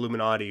like the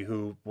Illuminati,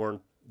 who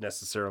weren't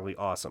necessarily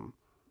awesome.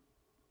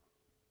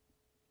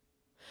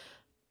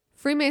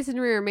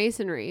 Freemasonry or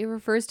Masonry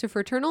refers to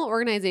fraternal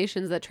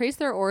organizations that trace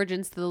their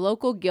origins to the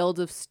local guilds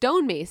of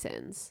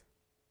stonemasons.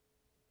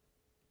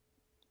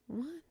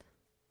 What?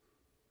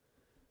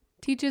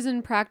 Teaches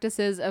and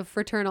practices of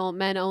fraternal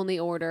men-only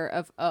order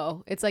of...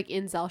 Oh, it's like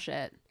incel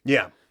shit.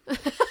 Yeah.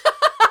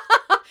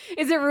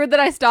 Is it rude that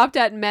I stopped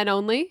at men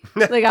only?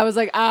 Like, I was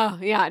like, oh,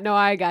 yeah, no,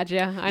 I got you.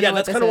 Yeah,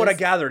 that's kind of what I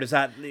gathered, is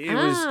that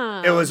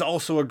it was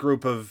also a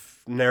group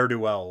of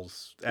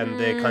ne'er-do-wells, and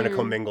they kind of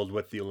commingled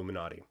with the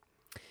Illuminati.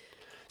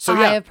 So,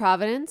 Eye of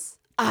Providence,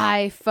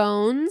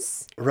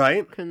 iPhones.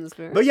 Right?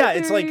 Conspiracy But yeah,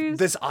 it's theories. like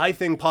this eye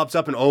thing pops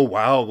up and, oh,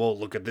 wow, well,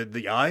 look at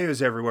the eye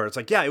is everywhere. It's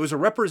like, yeah, it was a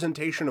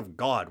representation of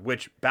God,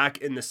 which back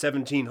in the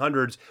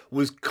 1700s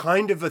was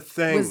kind of a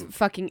thing. Was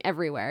fucking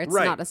everywhere. It's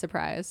Right. not a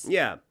surprise.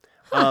 Yeah.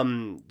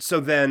 So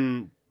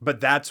then, but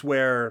that's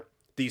where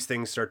these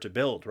things start to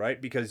build,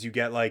 right? Because you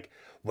get like,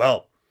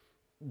 well,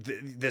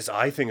 this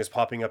eye thing is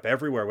popping up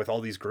everywhere with all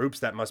these groups.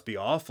 That must be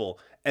awful.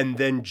 And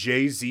then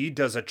Jay-Z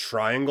does a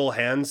triangle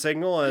hand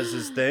signal as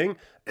his thing.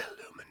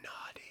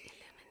 Illuminati.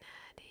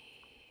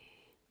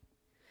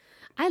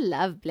 I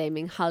love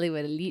blaming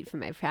Hollywood elite for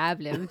my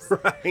problems.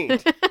 Right.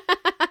 Okay,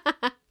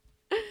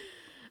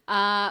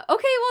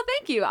 well,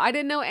 thank you. I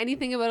didn't know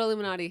anything about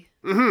Illuminati.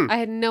 I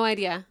had no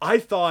idea. I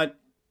thought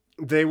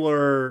they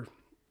were,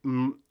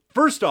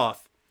 first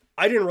off,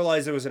 I didn't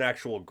realize it was an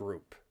actual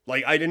group.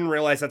 Like, I didn't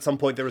realize at some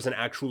point there was an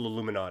actual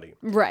Illuminati.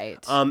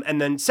 Right. And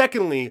then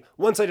secondly,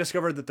 once I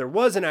discovered that there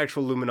was an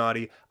actual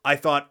Illuminati, I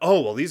thought, oh,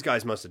 well, these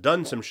guys must have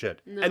done some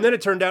shit. No. And then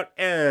it turned out,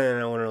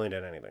 no one really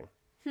did anything.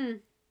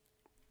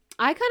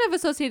 I kind of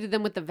associated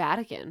them with the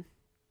Vatican.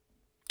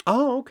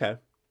 Oh, okay.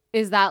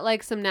 Is that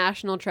like some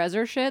national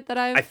treasure shit that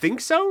I think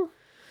so.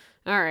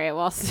 All right,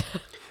 well,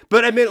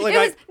 But I mean,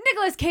 like,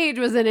 Nicolas Cage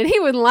was in it. He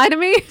wouldn't lie to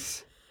me.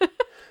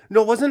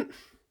 No, it wasn't.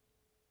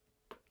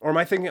 Or am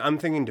I thinking? I'm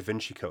thinking Da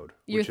Vinci Code.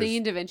 You're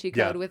thinking Da Vinci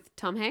Code with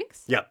Tom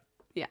Hanks? Yeah.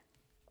 Yeah.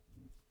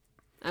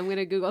 I'm going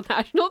to Google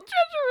National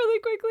Treasure really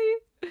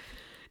quickly.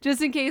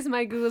 Just in case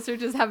my Google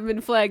searches haven't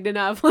been flagged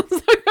enough. Let's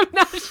look up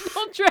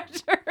National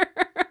Treasure.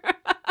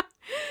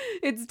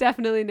 It's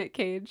definitely Nick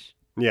Cage.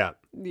 Yeah.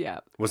 Yeah.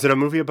 Was it a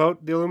movie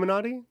about the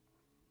Illuminati?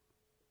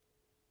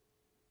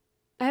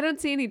 I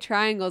don't see any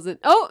triangles.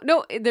 Oh,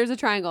 no, there's a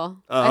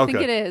triangle. Oh, I think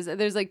okay. it is.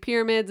 There's like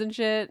pyramids and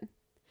shit.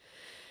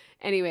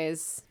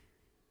 Anyways,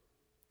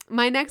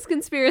 my next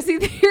conspiracy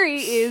theory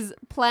is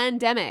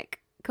Plandemic,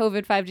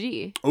 COVID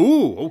 5G.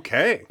 Ooh,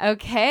 okay.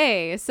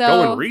 Okay, so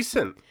Going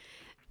recent.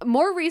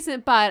 more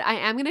recent, but I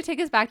am going to take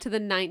us back to the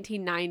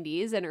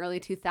 1990s and early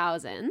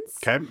 2000s.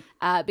 Okay.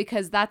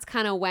 Because that's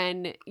kind of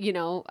when, you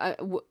know,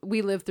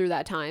 we lived through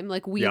that time.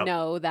 Like, we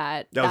know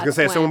that. I was going to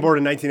say, if someone born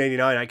in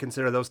 1989, I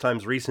consider those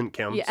times recent,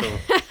 Kim. Yeah. So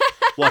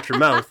watch your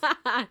mouth.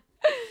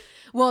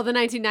 Well, the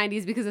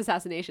 1990s because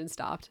assassination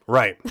stopped.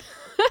 Right.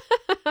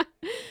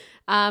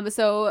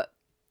 So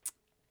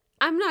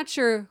I'm not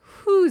sure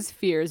whose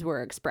fears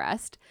were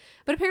expressed,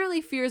 but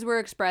apparently fears were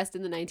expressed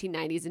in the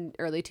 1990s and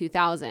early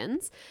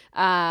 2000s.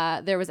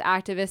 There was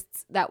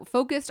activists that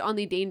focused on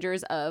the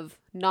dangers of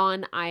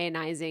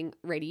non-ionizing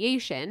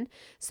radiation.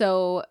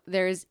 So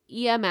there's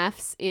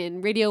EMFs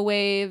in radio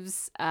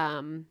waves,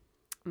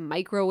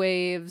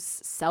 microwaves,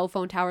 cell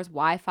phone towers,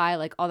 Wi-Fi,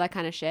 like all that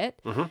kind of shit.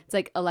 Mm-hmm. It's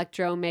like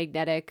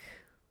electromagnetic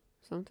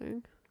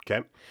something.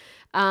 Okay.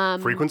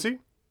 Frequency?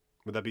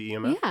 Would that be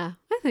EMF? Yeah,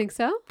 I think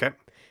so. Okay.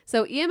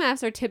 So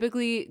EMFs are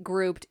typically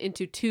grouped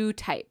into two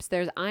types.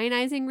 There's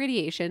ionizing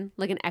radiation,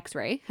 like an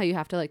X-ray, how you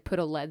have to like put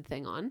a lead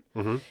thing on.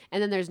 Mm-hmm.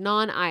 And then there's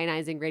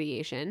non-ionizing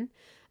radiation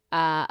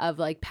of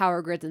like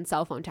power grids and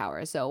cell phone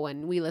towers. So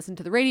when we listen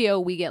to the radio,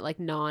 we get like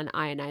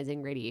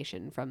non-ionizing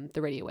radiation from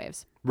the radio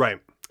waves. Right.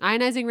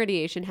 Ionizing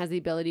radiation has the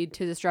ability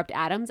to disrupt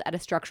atoms at a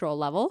structural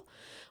level,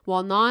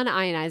 while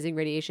non-ionizing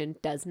radiation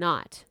does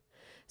not.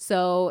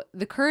 So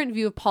the current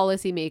view of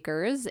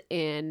policymakers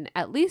in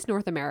at least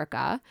North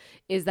America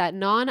is that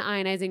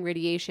non-ionizing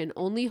radiation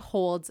only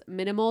holds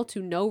minimal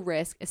to no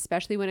risk,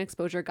 especially when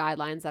exposure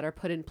guidelines that are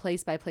put in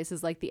place by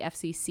places like the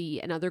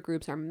FCC and other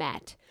groups are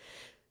met.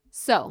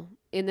 So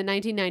in the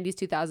 1990s,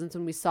 2000s,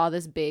 when we saw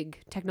this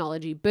big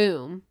technology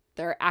boom,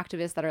 there are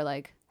activists that are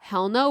like,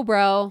 hell no,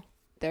 bro.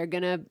 They're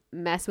going to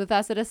mess with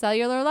us at a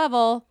cellular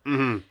level.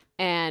 Mm-hmm.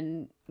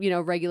 And, you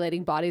know,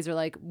 regulating bodies are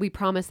like, we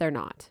promise they're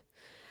not.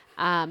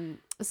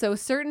 So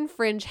certain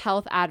fringe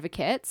health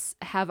advocates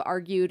have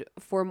argued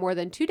for more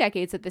than 2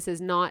 decades that this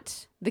is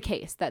not the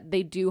case, that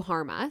they do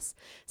harm us,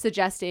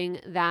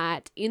 suggesting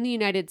that in the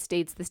United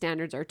States, the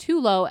standards are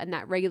too low and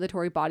that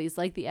regulatory bodies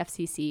like the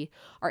FCC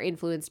are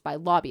influenced by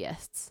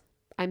lobbyists.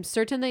 I'm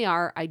certain they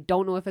are. I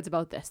don't know if it's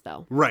about this,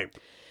 though. Right.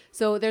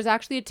 So there's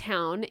actually a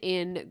town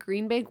in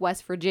Green Bank,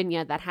 West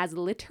Virginia that has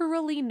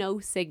literally no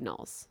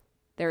signals.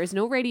 There is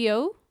no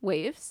radio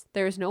waves.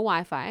 There is no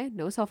Wi-Fi,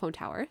 no cell phone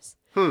towers.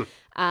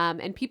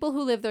 And people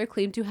who live there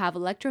claim to have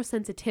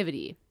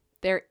electrosensitivity.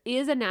 There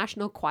is a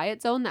national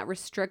quiet zone that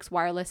restricts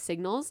wireless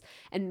signals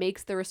and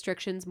makes the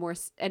restrictions more,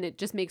 and it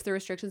just makes the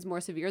restrictions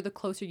more severe the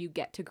closer you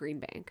get to Green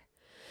Bank.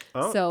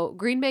 Oh. So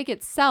Green Bank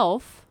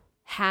itself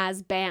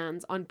has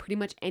bans on pretty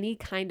much any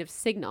kind of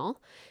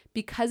signal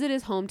because it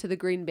is home to the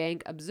Green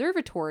Bank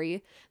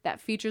Observatory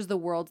that features the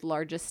world's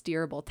largest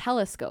steerable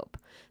telescope.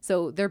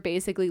 So they're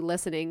basically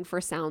listening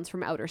for sounds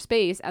from outer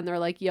space and they're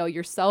like, yo,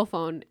 your cell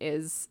phone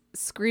is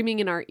screaming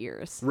in our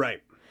ears.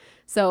 Right.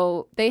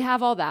 So they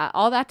have all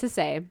that to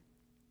say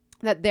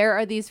that there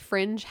are these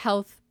fringe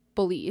health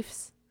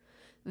beliefs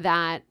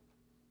that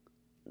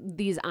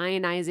these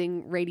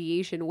ionizing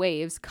radiation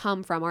waves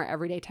come from our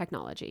everyday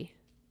technology.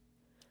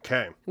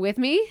 Okay. With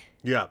me?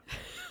 Yeah.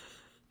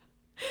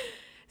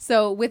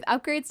 So with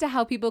upgrades to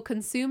how people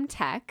consume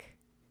tech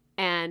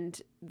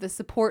and the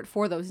support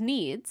for those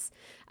needs,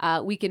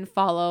 we can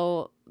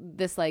follow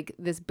this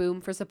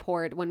boom for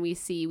support when we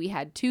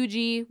had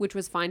 2G, which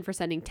was fine for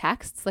sending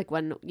texts, like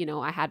when, you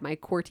know, I had my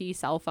QWERTY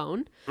cell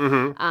phone.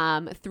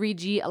 Mm-hmm.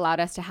 3G allowed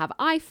us to have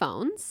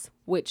iPhones,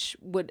 which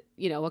would,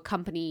 you know,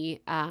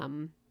 accompany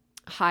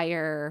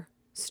higher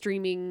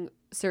streaming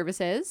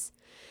services,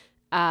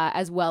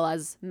 as well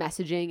as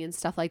messaging and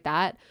stuff like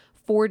that.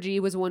 4G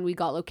was when we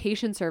got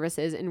location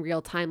services in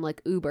real time,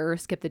 like Uber,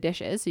 Skip the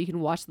Dishes, so you can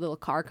watch the little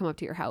car come up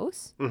to your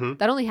house. Mm-hmm.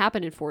 That only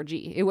happened in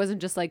 4G. It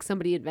wasn't just like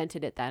somebody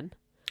invented it then.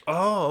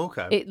 Oh,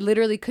 okay. It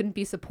literally couldn't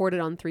be supported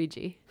on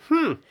 3G.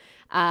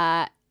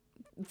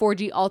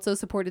 4G also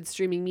supported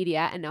streaming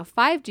media, and now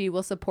 5G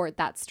will support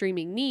that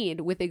streaming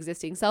need with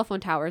existing cell phone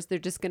towers. They're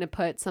just going to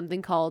put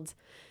something called,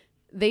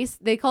 they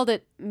called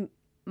it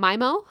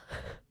MIMO,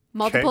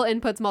 multiple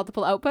inputs,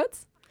 multiple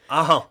outputs.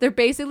 Oh. They're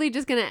basically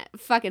just going to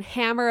fucking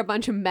hammer a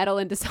bunch of metal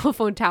into cell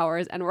phone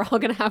towers and we're all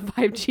going to have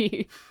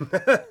 5G.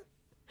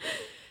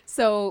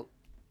 So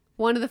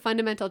one of the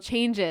fundamental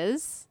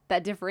changes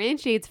that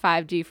differentiates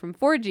 5G from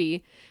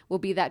 4G will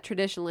be that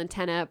traditional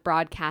antenna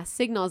broadcast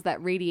signals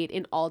that radiate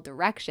in all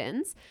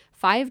directions.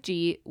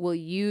 5G will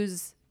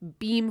use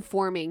beam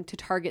forming to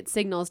target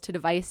signals to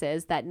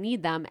devices that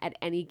need them at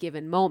any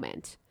given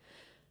moment.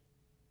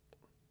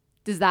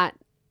 Does that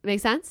make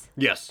sense?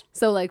 Yes.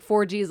 So like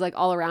 4G is like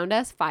all around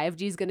us.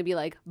 5G is going to be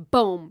like,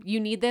 boom, you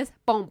need this,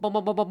 boom, boom,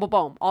 boom, boom, boom, boom,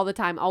 boom, all the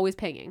time, always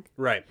pinging.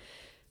 Right.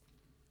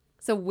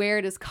 So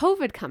where does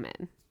COVID come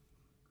in?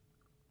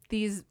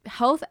 These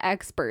health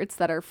experts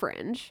that are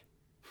fringe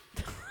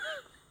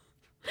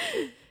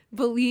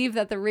believe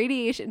that the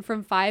radiation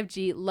from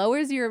 5G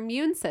lowers your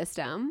immune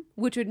system,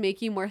 which would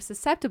make you more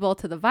susceptible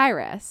to the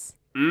virus.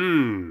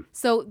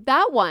 So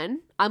that one,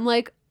 I'm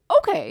like,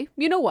 okay,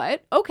 you know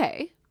what?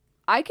 Okay.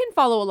 I can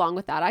follow along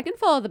with that. I can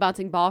follow the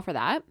bouncing ball for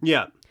that.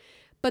 Yeah.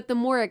 But the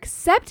more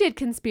accepted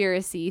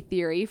conspiracy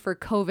theory for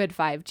COVID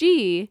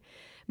 5G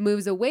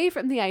moves away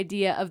from the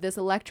idea of this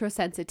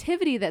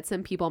electrosensitivity that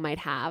some people might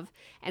have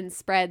and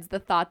spreads the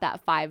thought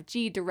that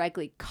 5G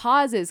directly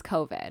causes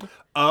COVID.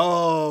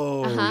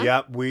 Oh,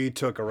 yep. We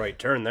took a right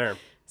turn there.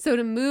 So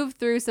to move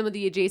through some of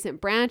the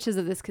adjacent branches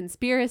of this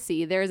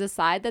conspiracy, there is a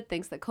side that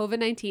thinks that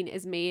COVID-19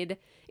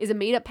 is a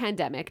made-up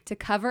pandemic to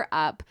cover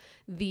up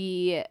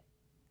the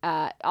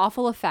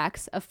awful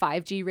effects of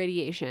 5G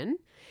radiation,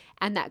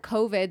 and that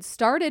COVID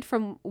started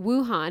from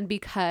Wuhan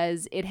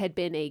because it had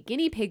been a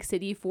guinea pig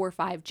city for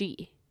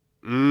 5G.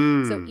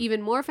 So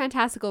even more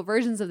fantastical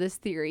versions of this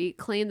theory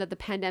claim that the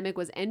pandemic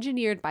was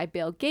engineered by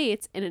Bill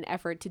Gates in an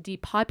effort to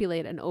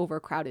depopulate an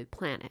overcrowded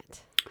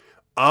planet.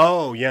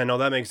 Oh, yeah, no,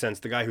 that makes sense.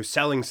 The guy who's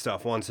selling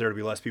stuff wants there to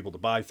be less people to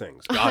buy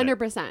things. Got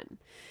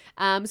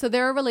 100%. So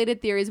there are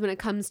related theories when it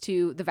comes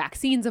to the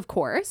vaccines, of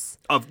course.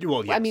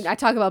 Well, yes. I mean, I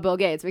talk about Bill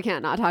Gates. We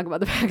can't not talk about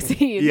the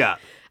vaccine. Yeah.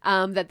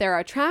 That there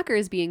are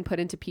trackers being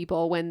put into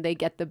people when they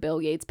get the Bill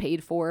Gates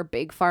paid for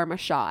big pharma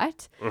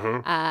shot.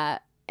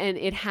 And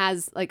it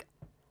has, like,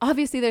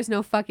 obviously there's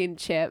no fucking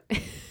chip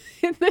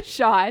in the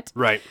shot.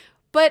 Right.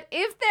 But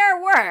if there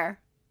were,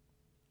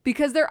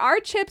 because there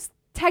are chips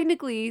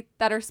technically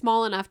that are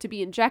small enough to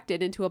be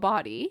injected into a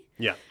body.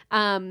 Yeah.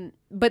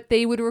 But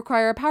they would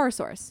require a power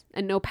source,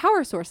 and no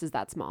power source is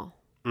that small.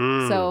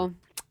 So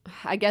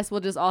I guess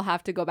we'll just all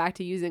have to go back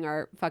to using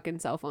our fucking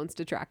cell phones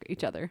to track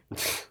each other.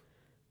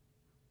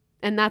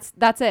 And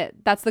that's it.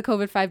 That's the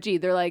COVID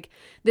 5G. They're like,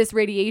 this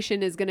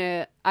radiation is going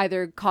to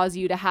either cause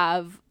you to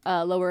have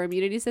a lower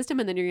immunity system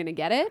and then you're going to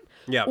get it.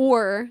 Yeah.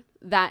 Or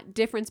that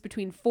difference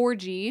between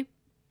 4G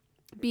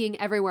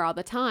being everywhere all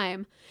the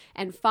time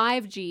and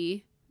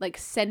 5G, like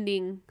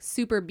sending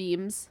super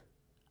beams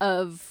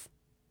of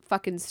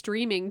fucking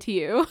streaming to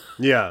you,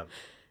 Yeah.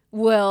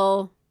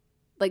 will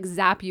like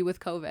zap you with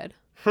COVID.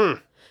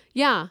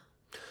 Yeah.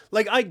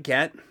 Like, I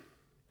get...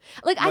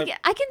 Like, I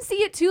can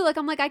see it too. Like,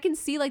 I'm like, I can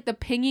see like the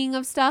pinging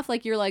of stuff.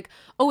 Like, you're like,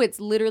 oh, it's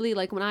literally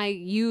like when I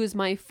use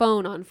my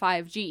phone on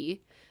 5G,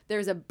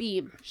 there's a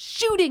beam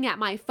shooting at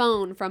my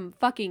phone from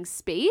fucking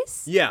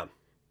space. Yeah.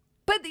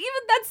 But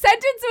even that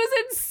sentence was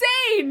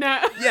insane.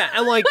 Yeah,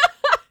 and like,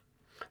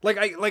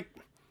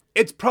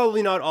 it's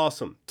probably not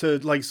awesome to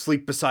like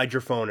sleep beside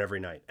your phone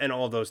every night and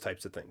all those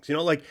types of things. You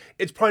know, like,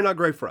 it's probably not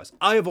great for us.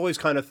 I have always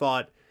kind of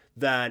thought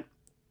that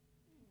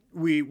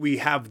we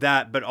have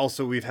that, but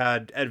also we've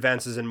had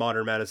advances in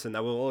modern medicine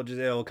that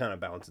it'll kind of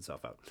balance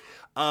itself out.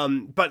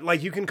 But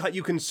like you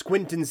can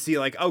squint and see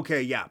like,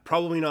 okay, yeah,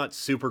 probably not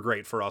super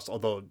great for us,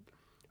 although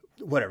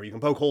whatever, you can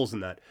poke holes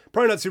in that.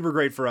 Probably not super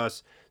great for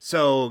us.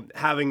 So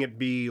having it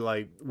be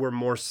like we're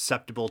more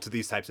susceptible to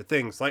these types of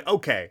things, like,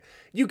 okay,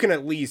 you can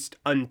at least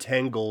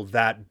untangle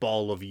that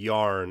ball of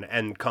yarn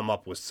and come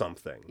up with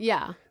something.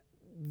 Yeah.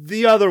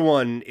 The other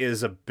one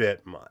is a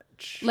bit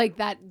much. Like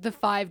that the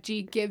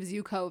 5G gives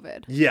you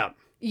COVID. Yeah.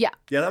 Yeah.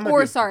 Yeah, that might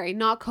or be... sorry,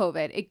 not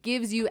COVID. It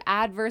gives you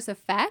adverse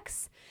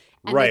effects.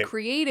 And Right. they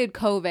created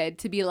COVID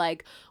to be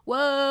like,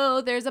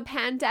 whoa, there's a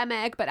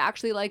pandemic, but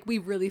actually like we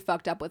really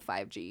fucked up with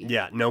 5G.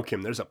 Yeah, no,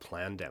 Kim, there's a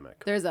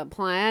plandemic. There's a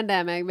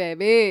plandemic,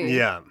 baby.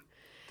 Yeah.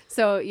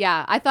 So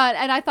yeah, I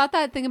thought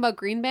that thing about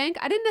Green Bank,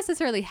 I didn't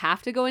necessarily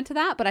have to go into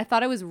that, but I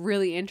thought it was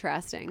really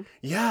interesting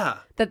Yeah.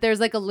 that there's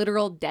like a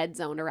literal dead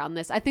zone around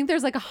this. I think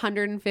there's like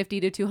 150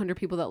 to 200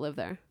 people that live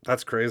there.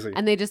 That's crazy.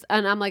 And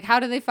I'm like, how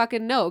do they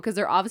fucking know? Because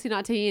they're obviously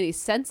not taking any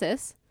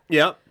census.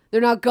 Yep.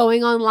 They're not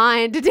going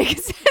online to take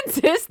a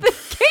census. They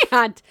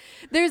can't.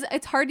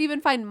 It's hard to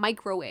even find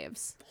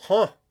microwaves.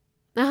 Huh.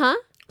 Uh-huh.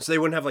 So they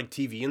wouldn't have like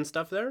TV and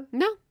stuff there?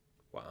 No.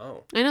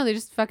 Wow. I know, they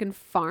just fucking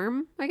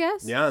farm, I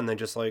guess. Yeah, and they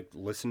just like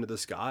listen to the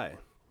sky.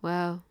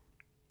 Wow.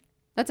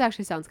 That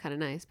actually sounds kind of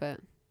nice,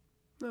 but...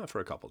 For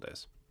a couple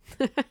days.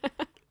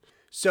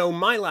 So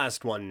my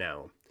last one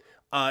now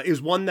is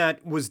one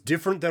that was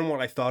different than what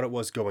I thought it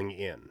was going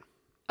in.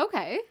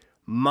 Okay.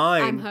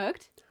 Mine... I'm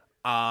hooked.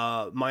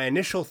 My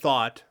initial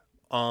thought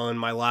on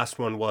my last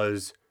one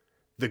was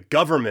the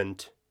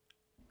government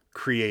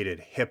created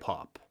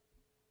hip-hop.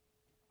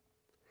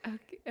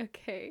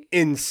 Okay.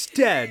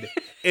 Instead,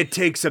 it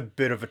takes a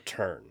bit of a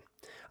turn.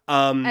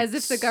 As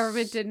if the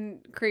government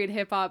didn't create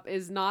hip-hop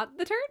is not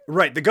the turn?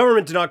 Right. The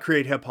government did not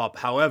create hip-hop.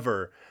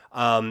 However,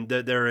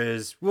 there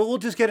is... Well, we'll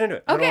just get into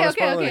it. Okay.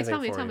 Tell me. I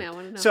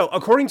want to know. So,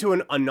 according to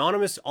an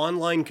anonymous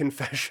online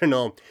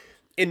confessional,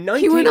 in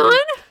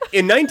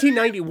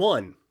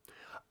 1991...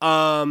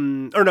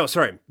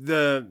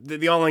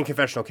 The online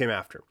confessional came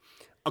after.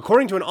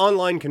 According to an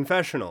online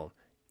confessional,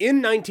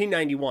 in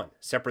 1991,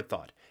 separate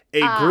thought,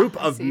 a group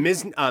of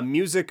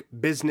music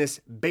business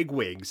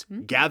bigwigs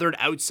gathered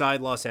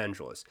outside Los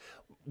Angeles.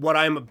 What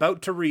I'm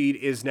about to read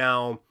is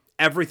now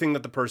everything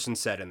that the person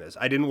said in this.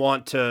 I didn't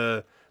want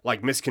to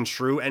like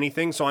misconstrue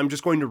anything, so I'm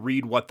just going to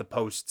read what the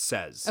post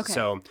says. Okay.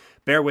 So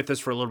bear with us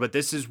for a little bit.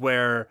 This is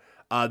where...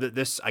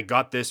 I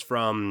got this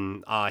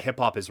from Hip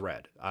Hop is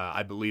Red,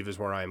 I believe is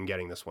where I am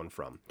getting this one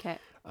from. Okay.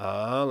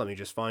 Let me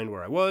just find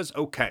where I was.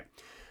 Okay.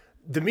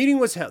 The meeting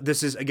was held.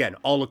 This is, again,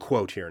 all a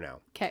quote here now.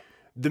 Okay.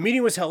 The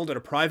meeting was held at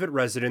a private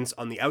residence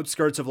on the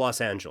outskirts of Los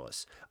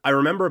Angeles. I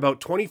remember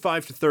about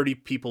 25 to 30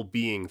 people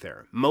being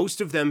there, most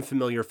of them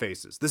familiar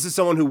faces. This is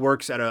someone who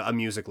works at a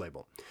music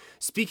label.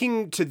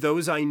 Speaking to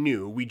those I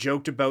knew, we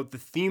joked about the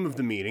theme of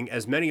the meeting,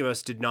 as many of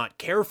us did not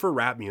care for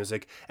rap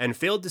music and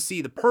failed to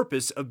see the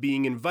purpose of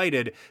being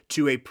invited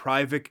to a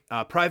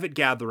private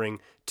gathering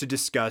to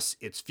discuss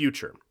its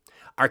future.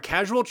 Our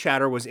casual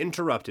chatter was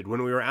interrupted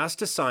when we were asked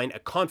to sign a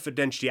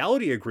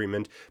confidentiality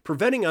agreement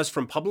preventing us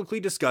from publicly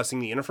discussing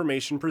the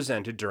information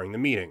presented during the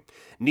meeting.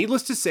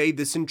 Needless to say,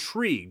 this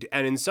intrigued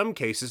and in some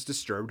cases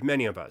disturbed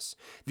many of us.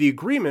 The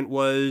agreement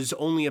was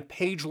only a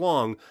page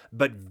long,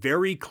 but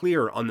very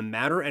clear on the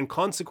matter and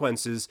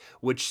consequences,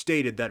 which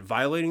stated that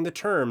violating the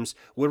terms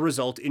would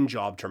result in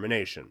job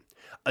termination.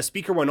 A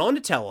speaker went on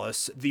to tell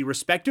us the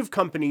respective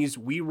companies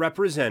we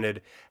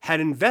represented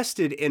had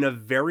invested in a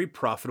very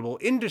profitable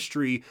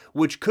industry,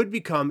 which could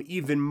become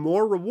even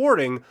more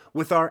rewarding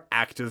with our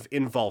active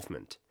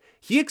involvement.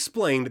 He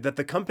explained that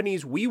the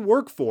companies we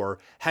work for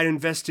had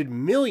invested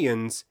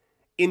millions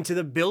into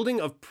the building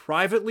of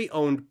privately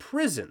owned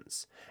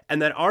prisons,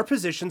 and that our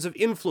positions of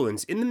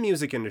influence in the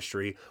music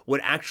industry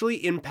would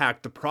actually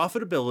impact the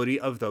profitability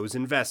of those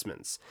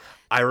investments.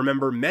 I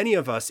remember many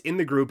of us in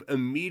the group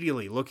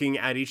immediately looking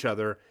at each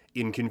other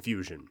in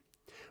confusion.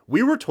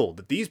 We were told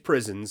that these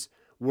prisons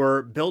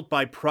were built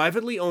by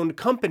privately owned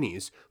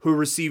companies who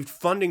received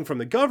funding from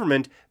the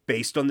government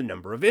based on the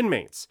number of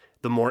inmates.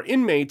 The more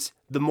inmates,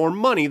 the more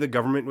money the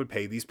government would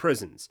pay these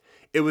prisons.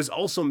 It was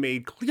also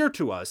made clear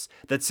to us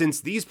that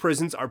since these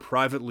prisons are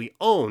privately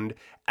owned,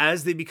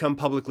 as they become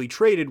publicly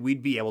traded,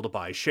 we'd be able to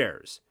buy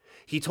shares.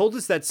 He told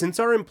us that since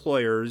our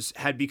employers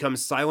had become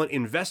silent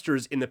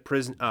investors in the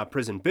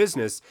prison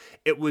business,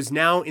 it was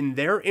now in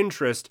their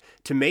interest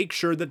to make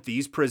sure that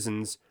these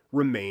prisons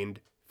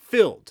remained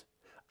filled.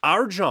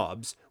 Our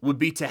jobs would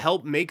be to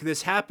help make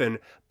this happen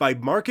by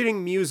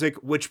marketing music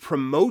which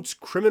promotes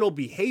criminal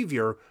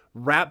behavior,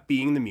 rap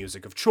being the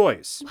music of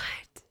choice. What?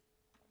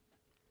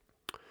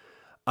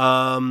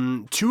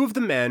 Two of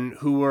the men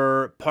who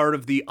were part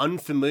of the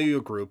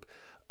Unfamiliar group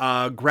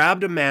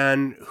grabbed a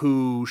man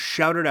who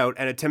shouted out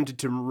and attempted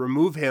to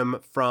remove him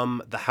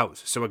from the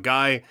house. So a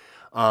guy,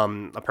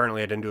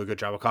 apparently I didn't do a good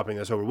job of copying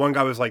this over. One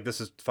guy was like,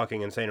 "This is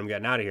fucking insane, I'm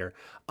getting out of here."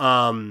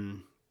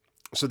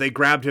 So they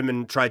grabbed him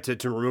and tried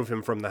to remove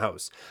him from the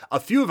house. A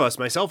few of us,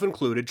 myself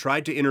included,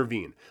 tried to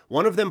intervene.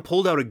 One of them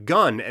pulled out a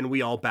gun and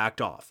we all backed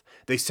off.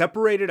 They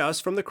separated us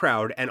from the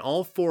crowd and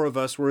all four of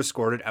us were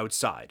escorted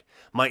outside.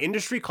 My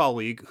industry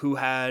colleague, who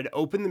had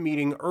opened the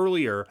meeting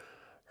earlier,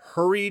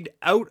 hurried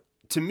out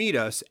to meet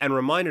us and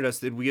reminded us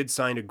that we had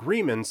signed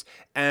agreements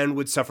and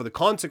would suffer the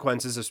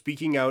consequences of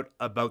speaking out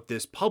about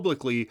this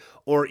publicly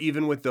or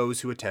even with those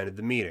who attended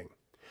the meeting.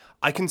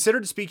 I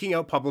considered speaking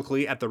out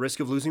publicly at the risk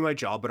of losing my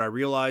job, but I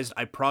realized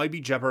I'd probably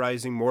be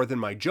jeopardizing more than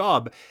my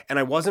job, and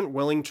I wasn't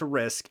willing to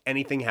risk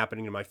anything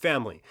happening to my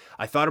family.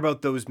 I thought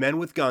about those men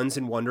with guns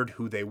and wondered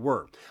who they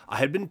were. I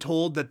had been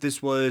told that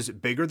this was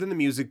bigger than the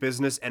music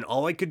business, and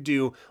all I could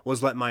do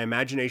was let my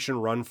imagination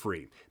run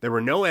free. There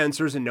were no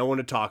answers and no one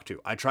to talk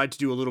to. I tried to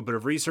do a little bit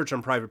of research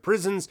on private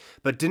prisons,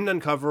 but didn't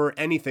uncover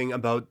anything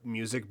about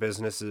music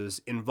business's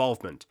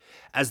involvement.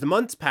 As the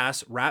months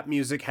passed, rap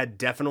music had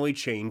definitely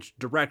changed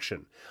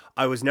direction.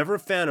 I was never a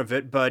fan of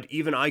it, but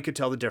even I could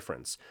tell the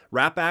difference.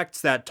 Rap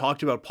acts that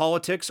talked about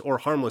politics or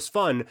harmless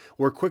fun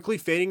were quickly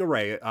fading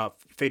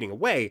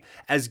away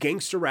as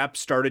gangster rap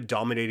started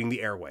dominating the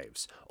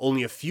airwaves.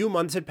 Only a few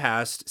months had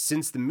passed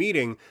since the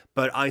meeting,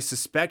 but I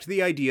suspect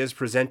the ideas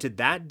presented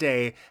that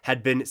day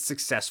had been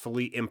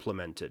successfully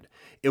implemented.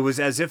 It was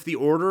as if the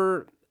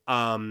order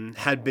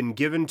had been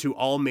given to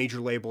all major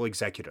label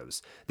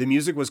executives. The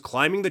music was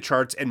climbing the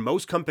charts and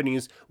most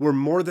companies were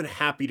more than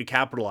happy to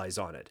capitalize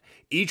on it.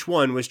 Each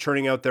one was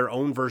churning out their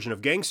own version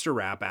of gangster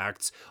rap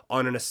acts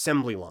on an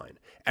assembly line.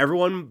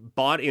 Everyone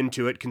bought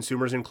into it,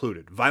 consumers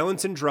included.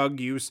 Violence and drug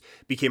use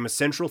became a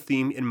central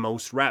theme in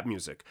most rap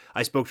music.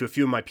 I spoke to a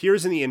few of my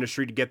peers in the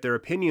industry to get their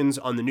opinions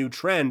on the new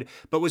trend,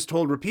 but was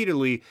told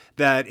repeatedly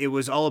that it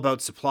was all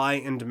about supply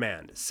and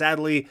demand.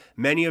 Sadly,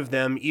 many of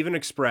them even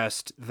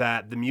expressed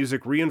that the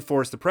music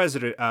reinforced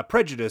the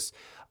prejudice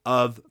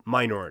of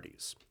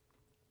minorities.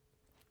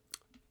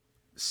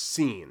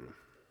 Scene.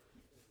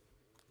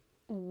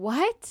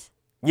 What?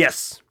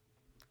 Yes.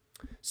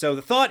 So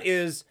the thought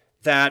is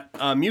that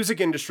music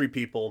industry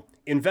people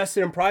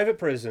invested in private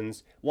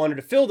prisons, wanted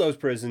to fill those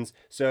prisons,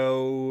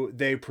 so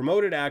they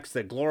promoted acts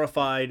that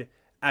glorified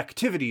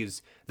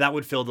activities that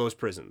would fill those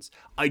prisons.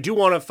 I do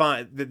want to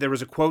find that there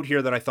was a quote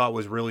here that I thought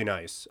was really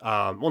nice.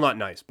 Well, not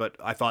nice, but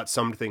I thought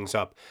summed things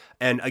up.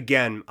 And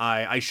again,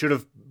 I should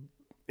have,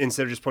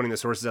 instead of just putting the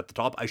sources at the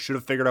top, I should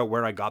have figured out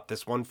where I got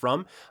this one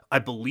from. I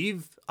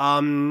believe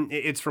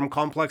it's from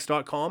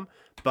complex.com,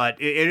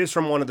 but it is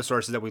from one of the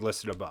sources that we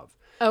listed above.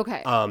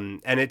 Okay.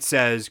 And it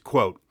says,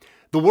 quote,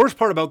 "The worst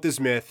part about this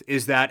myth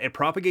is that it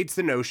propagates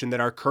the notion that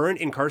our current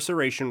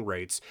incarceration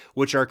rates,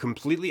 which are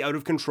completely out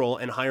of control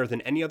and higher than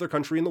any other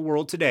country in the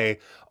world today,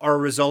 are a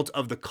result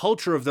of the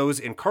culture of those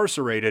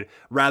incarcerated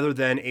rather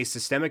than a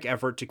systemic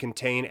effort to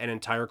contain an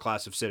entire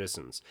class of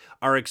citizens.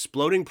 Our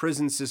exploding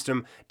prison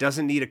system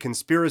doesn't need a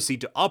conspiracy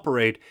to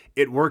operate.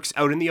 It works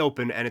out in the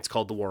open, and it's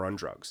called the war on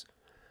drugs."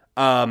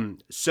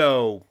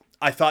 So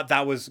I thought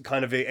that was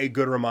kind of a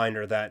good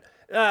reminder that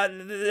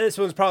this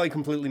one's probably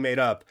completely made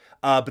up.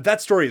 But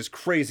that story is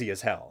crazy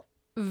as hell.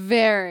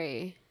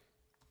 Very.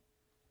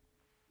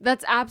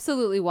 That's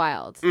absolutely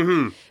wild.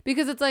 Mm-hmm.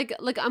 Because it's like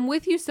I'm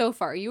with you so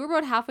far. You were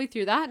about halfway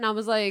through that, and I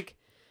was like,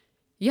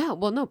 yeah,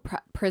 well, no,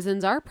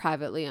 prisons are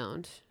privately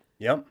owned.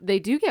 Yep. They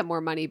do get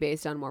more money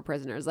based on more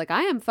prisoners. Like,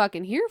 I am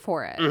fucking here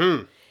for it.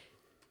 Mm-hmm.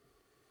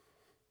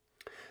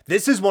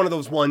 This is one of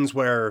those ones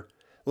where,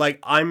 like,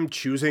 I'm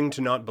choosing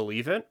to not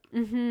believe it.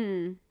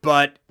 Mm-hmm.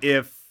 But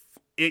if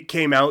it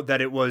came out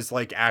that it was,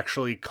 like,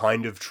 actually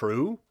kind of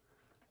true,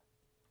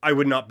 I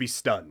would not be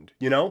stunned,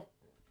 you know?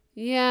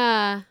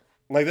 Yeah.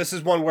 Like, this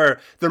is one where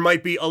there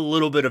might be a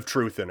little bit of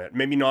truth in it.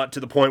 Maybe not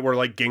to the point where,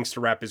 like, gangster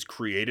rap is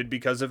created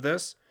because of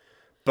this.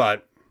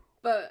 But,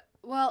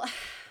 well,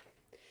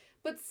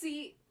 but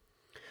see...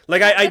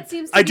 like, I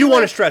do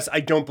want to stress,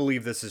 I don't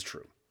believe this is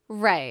true.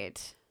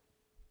 Right.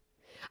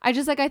 I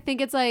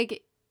think it's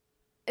like,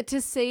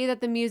 to say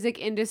that the music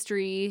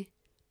industry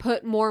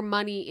put more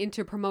money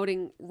into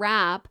promoting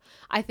rap,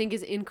 I think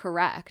is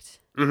incorrect.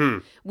 Mm-hmm.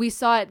 We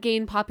saw it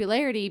gain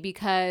popularity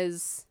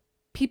because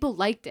people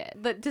liked it.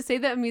 But to say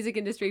that a music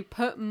industry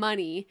put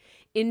money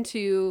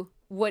into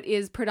what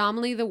is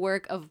predominantly the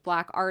work of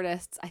Black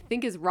artists, I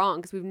think is wrong,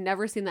 because we've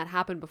never seen that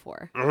happen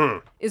before,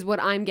 is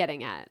what I'm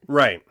getting at.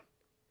 Right.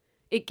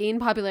 It gained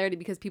popularity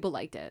because people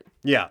liked it.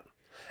 Yeah.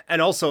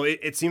 And also,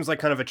 it seems like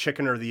kind of a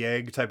chicken or the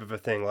egg type of a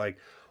thing. Like,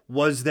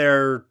 was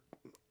there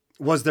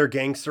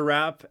gangster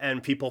rap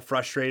and people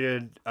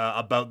frustrated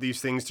about these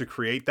things to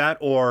create that?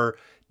 Or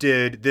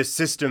did this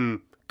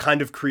system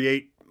kind of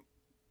create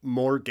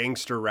more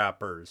gangster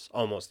rappers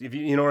almost? If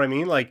you know what I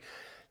mean? Like,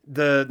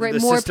 the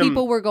more system,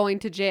 people were going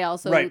to jail,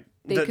 so right.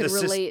 they could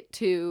relate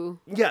to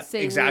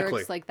saying exactly.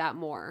 lyrics like that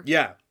more.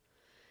 Yeah.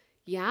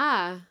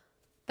 Yeah.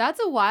 That's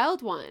a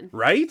wild one.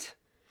 Right?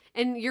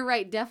 And you're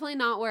right, definitely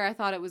not where I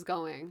thought it was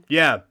going.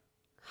 Yeah.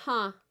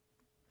 Huh.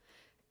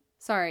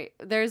 Sorry,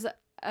 there's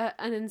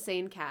an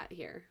insane cat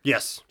here.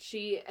 Yes.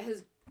 She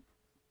has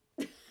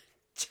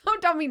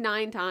jumped on me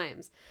 9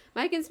 times.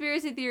 My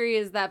conspiracy theory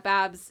is that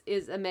Babs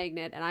is a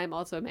magnet, and I'm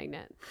also a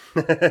magnet.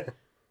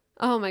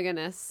 Oh my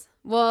goodness.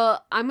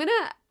 Well,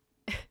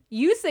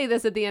 you say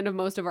this at the end of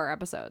most of our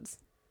episodes.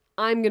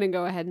 I'm gonna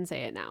go ahead and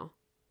say it now.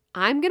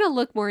 I'm gonna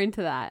look more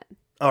into that.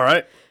 All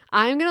right.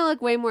 I'm going to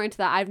look way more into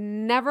that. I've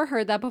never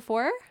heard that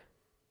before.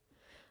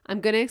 I'm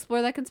going to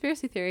explore that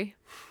conspiracy theory.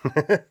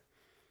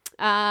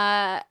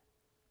 I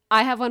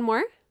have one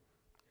more.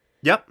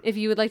 Yep. If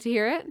you would like to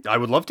hear it. I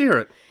would love to hear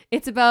it.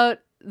 It's about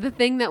the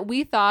thing that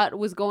we thought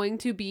was going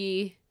to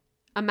be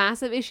a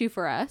massive issue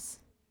for us.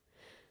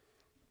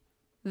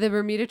 The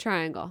Bermuda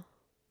Triangle.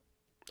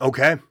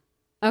 Okay.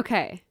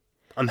 Okay.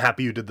 I'm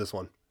happy you did this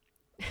one.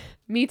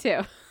 Me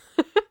too.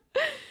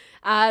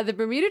 The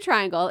Bermuda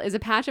Triangle is a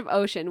patch of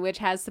ocean which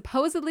has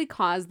supposedly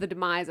caused the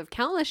demise of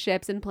countless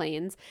ships and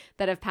planes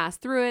that have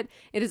passed through it.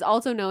 It is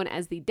also known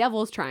as the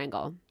Devil's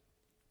Triangle.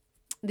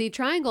 The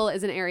triangle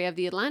is an area of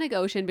the Atlantic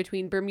Ocean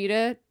between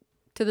Bermuda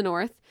to the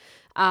north,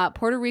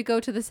 Puerto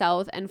Rico to the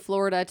south, and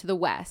Florida to the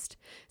west.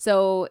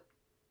 So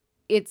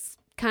it's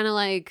kind of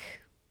like,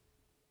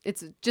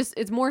 it's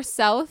more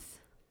south.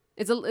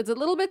 It's a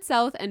little bit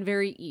south and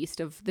very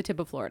east of the tip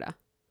of Florida.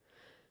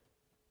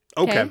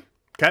 Okay.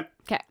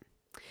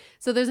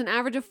 So there's an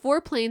average of 4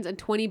 planes and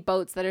 20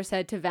 boats that are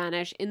said to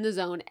vanish in the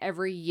zone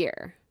every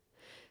year.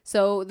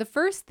 So the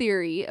first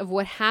theory of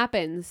what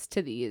happens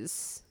to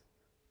these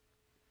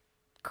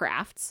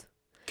crafts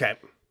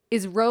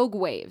is rogue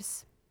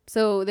waves.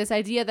 So this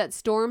idea that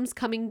storms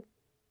coming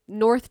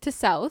north to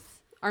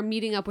south are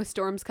meeting up with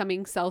storms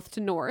coming south to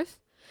north,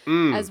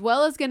 as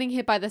well as getting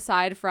hit by the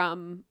side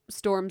from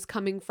storms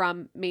coming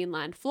from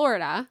mainland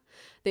Florida.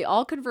 They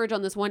all converge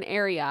on this one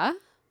area.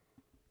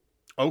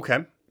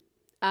 Okay.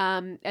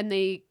 And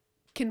they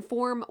can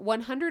form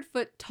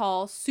 100-foot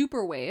tall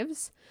super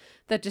waves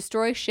that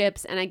destroy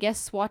ships and I guess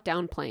swat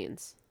down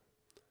planes,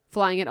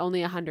 flying at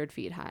only 100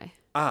 feet high.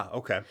 Ah,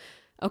 okay.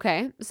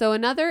 Okay, so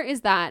another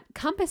is that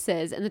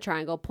compasses in the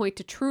triangle point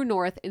to true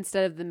north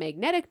instead of the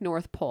magnetic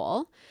North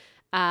Pole,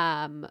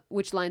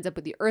 which lines up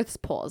with the Earth's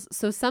poles.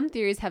 So some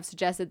theories have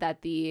suggested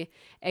that the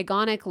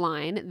agonic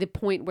line, the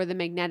point where the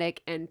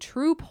magnetic and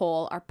true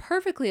pole are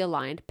perfectly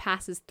aligned,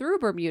 passes through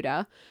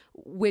Bermuda,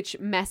 which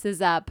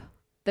messes up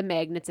the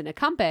magnets in a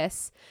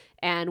compass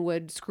and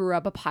would screw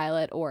up a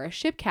pilot or a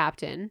ship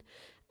captain,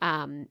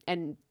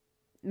 and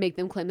make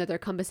them claim that their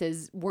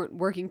compasses weren't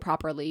working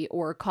properly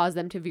or cause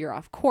them to veer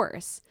off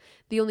course.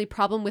 The only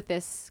problem with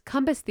this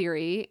compass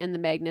theory and the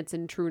magnets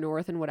in true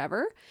north and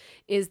whatever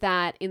is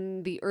that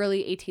in the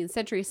early 18th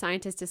century,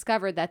 scientists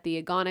discovered that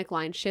the agonic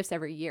line shifts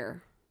every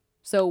year.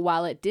 So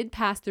while it did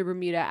pass through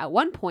Bermuda at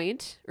one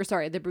point,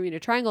 the Bermuda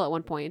Triangle at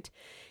one point,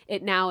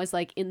 it now is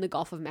like in the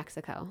Gulf of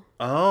Mexico.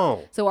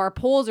 Oh. So our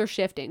poles are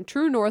shifting.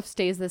 True north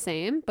stays the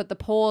same, but the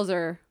poles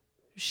are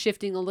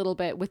shifting a little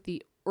bit with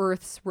the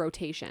Earth's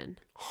rotation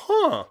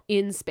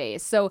in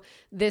space. So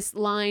this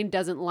line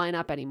doesn't line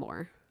up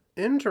anymore.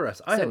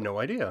 Interesting. I had no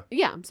idea.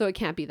 Yeah, so it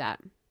can't be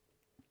that.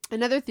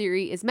 Another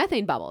theory is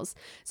methane bubbles.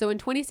 So in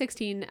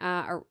 2016,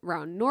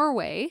 around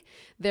Norway,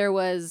 there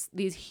was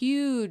these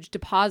huge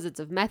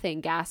deposits of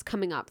methane gas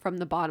coming up from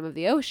the bottom of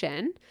the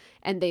ocean,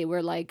 and they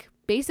were like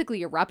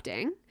basically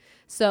erupting.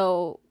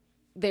 So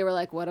they were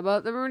like, what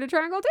about the Bermuda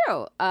Triangle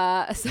too?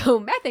 So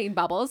methane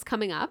bubbles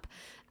coming up.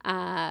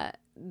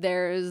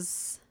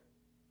 There's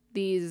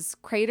these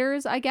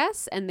craters, I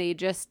guess, and they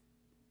just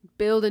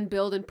build in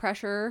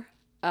pressure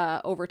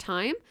over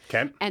time.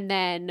 Okay. And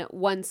then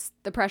once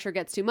the pressure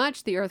gets too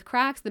much, the earth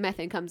cracks, the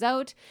methane comes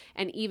out,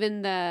 and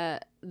even the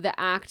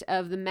act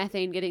of the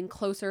methane getting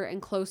closer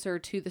and closer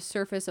to the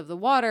surface of the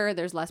water,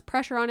 there's less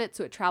pressure on it,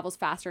 so it travels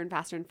faster and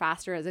faster and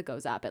faster as it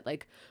goes up. It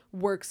like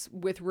works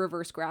with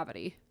reverse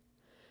gravity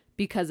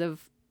because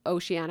of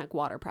oceanic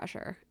water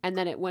pressure. And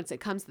then once it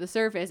comes to the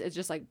surface, it's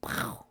just like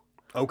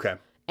Okay.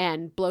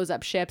 and blows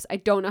up ships. I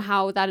don't know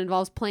how that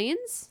involves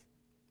planes.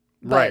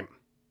 Right.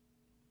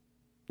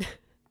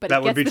 But That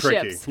it would gets be the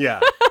tricky. ships. Yeah.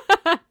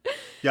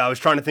 Yeah, I was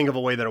trying to think of a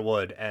way that it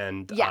would,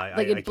 and Yeah, I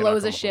like cannot it blows come a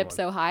up with ship one.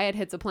 so high it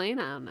hits a plane.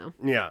 I don't know.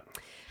 Yeah.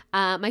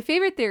 My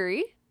favorite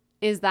theory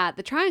is that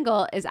the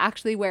triangle is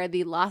actually where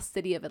the lost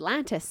city of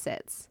Atlantis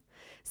sits.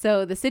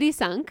 So the city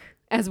sunk,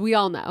 as we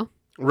all know,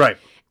 Right.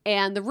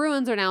 and the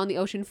ruins are now on the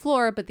ocean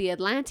floor, but the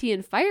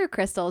Atlantean fire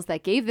crystals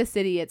that gave the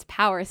city its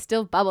power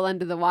still bubble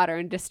under the water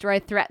and destroy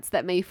threats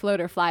that may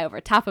float or fly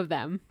over top of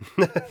them.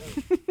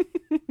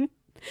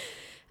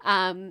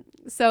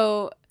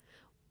 So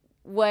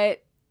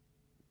what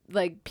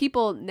like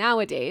people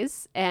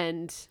nowadays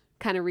and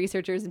kind of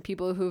researchers and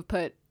people who've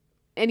put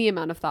any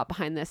amount of thought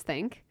behind this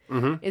think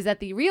is that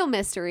the real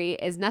mystery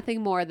is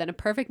nothing more than a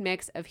perfect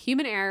mix of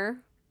human error,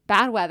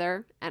 bad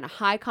weather, and a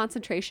high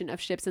concentration of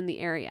ships in the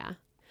area.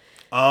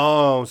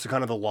 Oh, so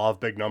kind of the law of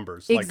big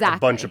numbers. Like a Exactly.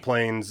 bunch of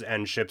planes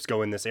and ships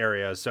go in this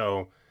area,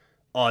 so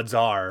odds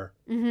are.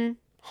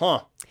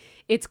 Huh.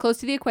 It's close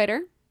to the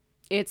equator.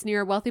 It's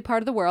near a wealthy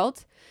part of the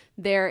world.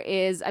 There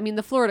is, I mean,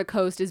 the Florida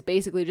coast is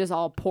basically just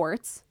all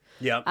ports.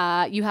 Yep.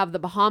 You have the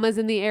Bahamas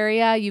in the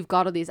area. You've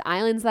got all these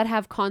islands that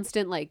have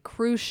constant like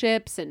cruise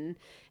ships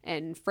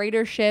and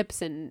freighter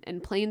ships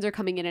and planes are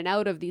coming in and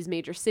out of these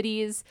major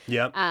cities.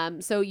 Yep.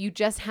 So you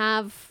just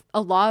have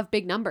a law of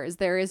big numbers.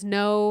 There is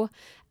no,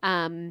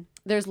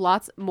 there's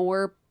lots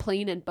more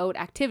plane and boat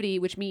activity,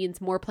 which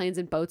means more planes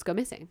and boats go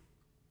missing.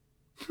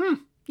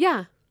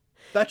 Yeah.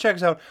 That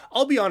checks out.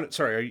 I'll be honest.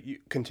 Sorry, you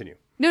continue.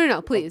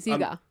 No. Please, you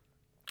go.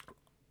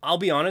 I'll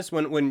be honest,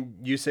 when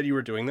you said you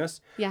were doing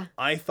this, Yeah.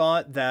 I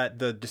thought that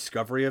the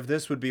discovery of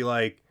this would be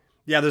like,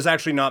 yeah, there's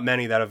actually not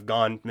many that have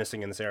gone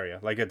missing in this area.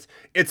 Like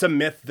it's a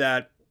myth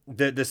that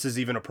this is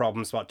even a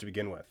problem spot to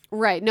begin with.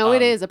 Right. No,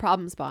 it is a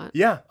problem spot.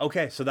 Yeah.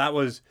 Okay. So that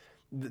was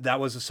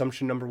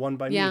assumption number one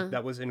by Yeah. me.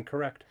 That was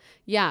incorrect.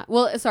 Yeah.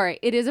 Well, sorry.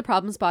 It is a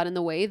problem spot in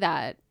the way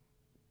that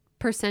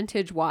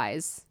percentage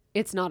wise,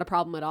 it's not a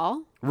problem at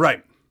all.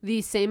 Right.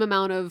 The same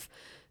amount of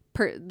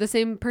the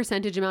same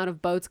percentage amount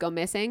of boats go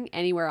missing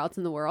anywhere else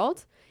in the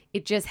world.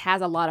 It just has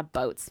a lot of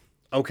boats.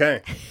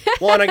 Okay.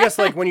 Well, and I guess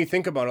like when you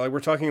think about it, like we're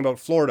talking about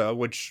Florida,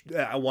 which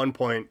at one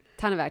point,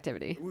 Ton of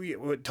activity.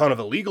 a ton of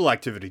illegal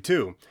activity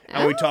too.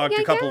 And we talked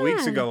a couple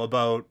weeks yeah. ago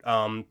about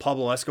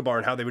Pablo Escobar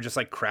and how they would just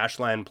like crash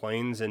land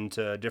planes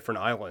into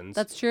different islands.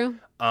 That's true.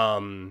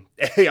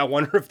 A, I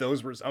wonder if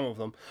those were some of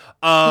them.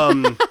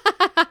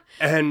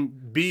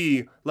 And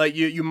B, like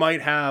you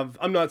might have,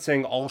 I'm not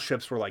saying all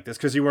ships were like this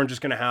because you weren't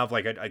just going to have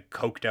like a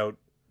coked out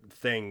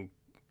thing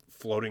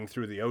floating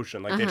through the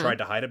ocean. Like they tried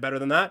to hide it better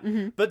than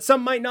that, but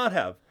some might not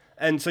have.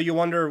 And so you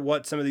wonder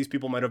what some of these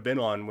people might have been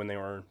on when they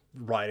were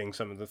riding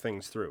some of the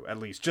things through, at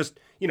least just,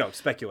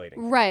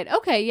 speculating. Right.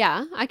 Okay.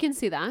 Yeah, I can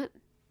see that.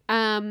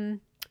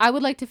 I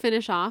would like to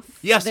finish off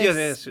Yes,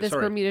 this sorry.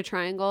 Bermuda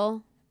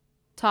Triangle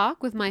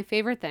talk with my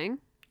favorite thing.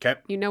 Okay.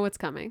 You know what's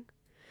coming.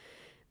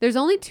 There's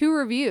only 2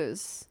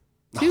 reviews.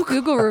 2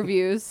 Google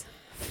reviews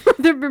for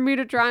the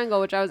Bermuda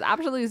Triangle, which I was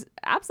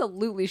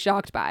absolutely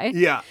shocked by.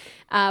 Yeah.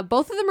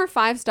 Both of them are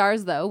 5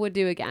 stars, though. Would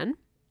do again.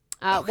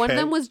 One of Okay.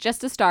 them was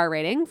just a star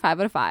rating, 5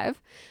 out of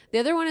 5. The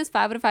other one is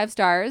 5 out of 5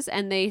 stars,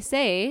 and they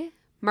say,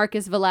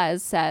 Marcus Velez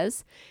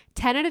says,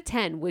 10 out of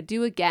 10 would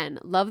do again.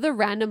 Love the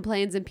random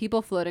planes and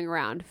people floating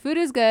around. Food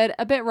is good,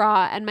 a bit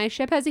raw, and my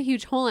ship has a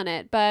huge hole in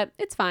it, but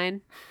it's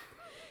fine.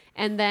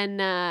 And then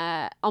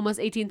almost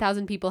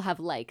 18,000 people have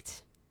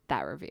liked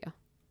that review.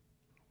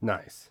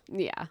 Nice.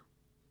 Yeah.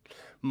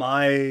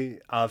 My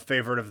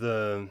favorite of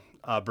the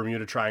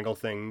Bermuda Triangle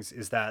things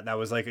is that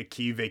was like a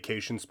key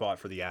vacation spot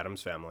for the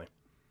Addams family.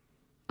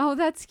 Oh,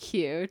 that's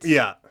cute.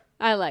 Yeah.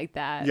 I like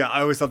that. Yeah.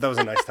 I always thought that was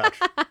a nice touch.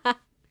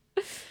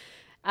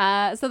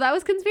 So that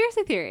was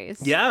conspiracy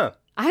theories. Yeah.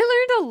 I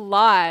learned a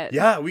lot.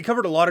 Yeah. We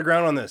covered a lot of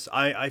ground on this.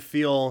 I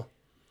feel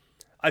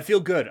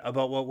good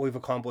about what we've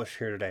accomplished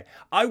here today.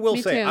 I will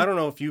Me say, too. I don't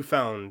know if you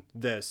found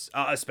this,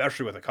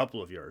 especially with a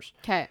couple of yours.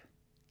 Okay.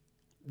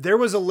 There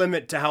was a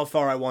limit to how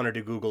far I wanted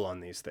to Google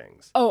on these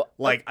things. Oh,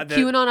 Like,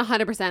 QAnon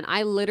 100%.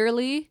 I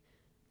literally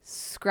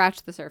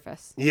scratched the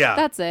surface. Yeah.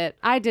 That's it.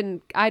 I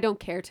don't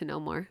care to know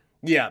more.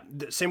 Yeah.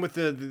 Same with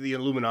the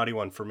Illuminati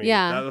one for me.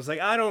 Yeah. I was like,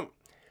 I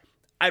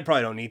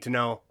probably don't need to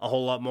know a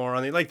whole lot more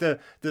on it. Like the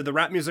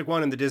rap music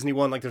one and the Disney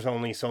one, like there's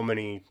only so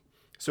many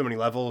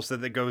levels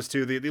that it goes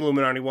to. The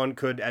Illuminati one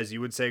could, as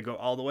you would say, go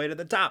all the way to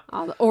the top.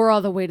 Or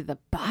all the way to the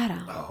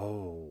bottom.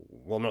 Oh.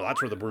 well, no,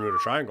 that's where the Bermuda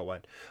Triangle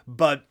went.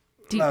 But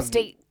Deep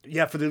state.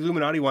 Yeah, for the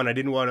Illuminati one, I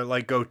didn't want to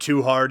like go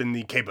too hard in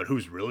the okay, but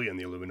who's really in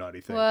the Illuminati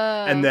thing,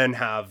 Whoa. and then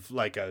have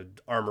like a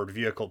armored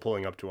vehicle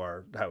pulling up to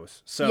our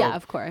house. So Yeah,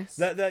 of course.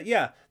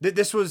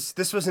 This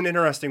was an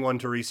interesting one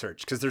to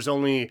research because there's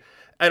only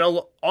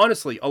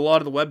honestly a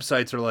lot of the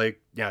websites are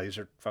like, yeah, these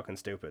are fucking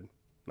stupid.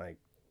 Like,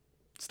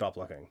 stop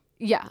looking.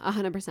 Yeah,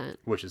 100%.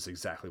 Which is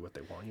exactly what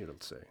they want you to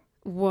say.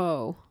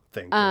 Whoa.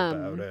 Think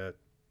about it.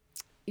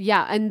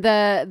 Yeah, and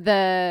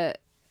the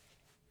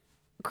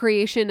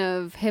creation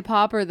of hip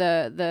hop, or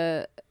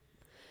the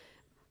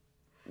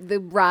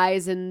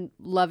rise and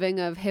loving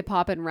of hip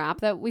hop and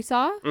rap that we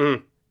saw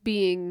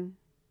being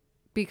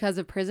because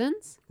of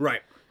prisons.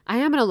 Right. I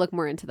am going to look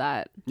more into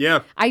that. Yeah.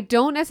 I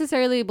don't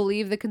necessarily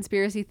believe the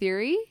conspiracy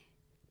theory,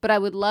 but I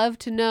would love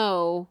to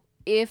know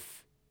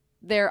if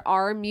there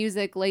are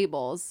music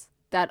labels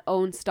that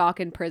own stock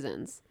in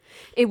prisons.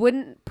 It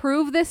wouldn't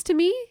prove this to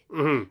me,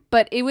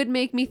 but it would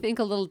make me think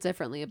a little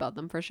differently about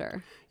them for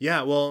sure.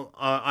 Yeah, well,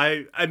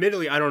 I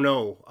admittedly I don't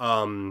know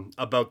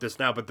about this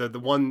now, but the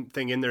one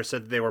thing in there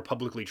said that they were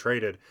publicly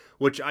traded,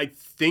 which I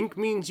think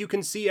means you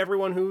can see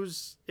everyone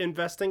who's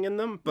investing in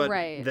them. But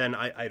then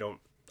I don't.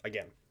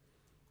 Again,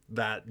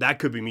 that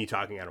could be me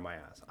talking out of my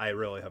ass. I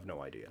really have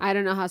no idea. I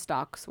don't know how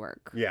stocks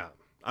work. Yeah,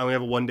 I only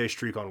have a 1-day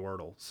streak on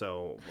Wordle,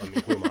 so I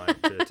mean, who am I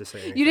to say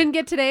anything? You didn't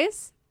get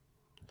today's?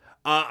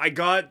 I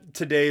got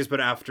today's,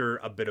 but after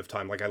a bit of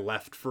time. Like, I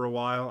left for a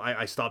while.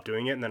 I stopped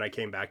doing it, and then I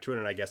came back to it,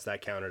 and I guess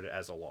that counted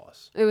as a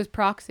loss. It was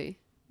proxy.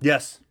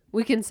 Yes.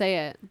 We can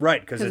say it.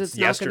 Right, because it's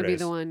not going to be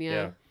the one,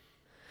 Yeah,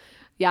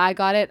 I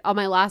got it on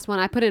my last one.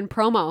 I put in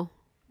promo.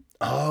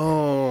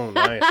 Oh,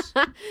 nice.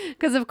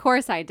 Because of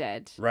course I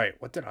did. Right.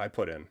 What did I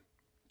put in?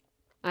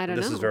 I don't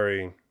know. This is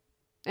very...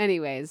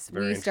 Anyways,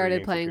 very we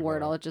started intriguing for playing people.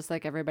 Wordle just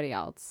like everybody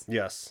else.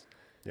 Yes.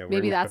 Yeah,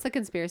 Maybe that's a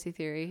conspiracy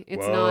theory.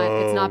 It's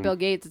Whoa. It's not Bill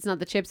Gates. It's not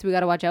the chips we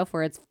got to watch out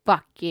for. It's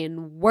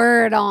fucking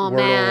Wordle,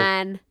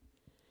 man.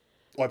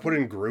 Well, I put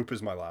in group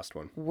as my last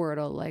one.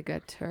 Wordle like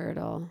a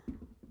turtle.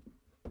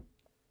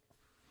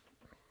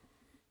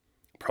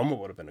 Promo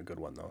would have been a good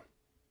one, though.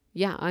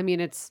 Yeah, I mean,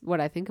 it's what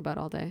I think about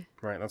all day.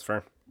 Right, that's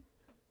fair.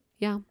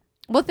 Yeah.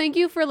 Well, thank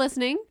you for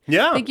listening.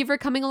 Yeah. Thank you for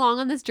coming along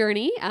on this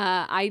journey.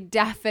 I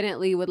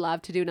definitely would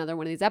love to do another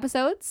one of these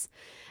episodes.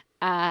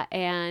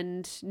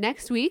 And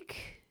next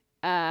week,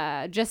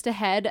 just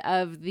ahead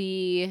of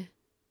the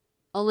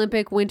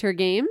Olympic Winter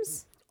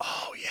Games.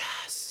 Oh,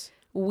 yes.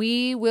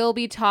 We will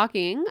be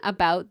talking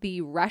about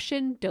the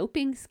Russian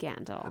doping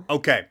scandal.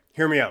 Okay,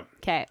 hear me out.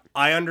 Okay.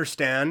 I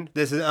understand.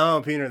 This is,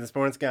 Peter, the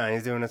sports guy.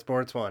 He's doing a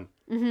sports one.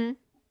 Mm-hmm.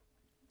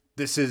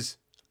 This is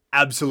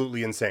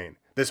absolutely insane.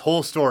 This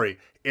whole story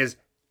is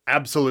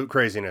absolute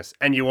craziness,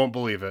 and you won't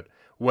believe it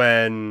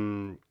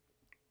when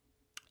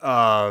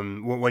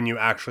you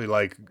actually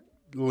like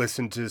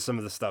listen to some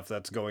of the stuff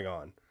that's going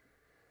on.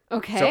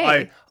 Okay.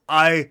 So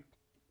I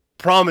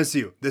promise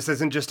you, this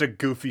isn't just a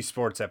goofy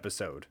sports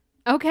episode.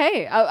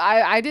 Okay.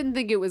 I didn't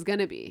think it was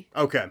gonna be.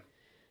 Okay.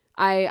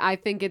 I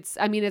think it's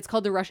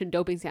called the Russian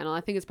doping scandal.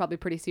 I think it's probably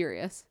pretty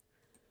serious.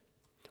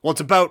 Well,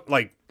 it's about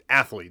like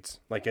athletes.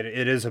 Like it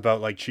is about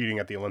like cheating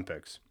at the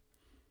Olympics.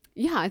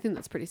 Yeah, I think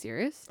that's pretty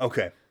serious.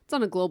 Okay. It's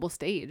on a global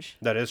stage.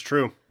 That is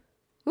true.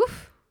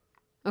 Oof.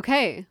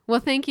 Okay. Well,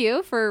 thank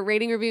you for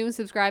rating, reviewing,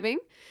 subscribing.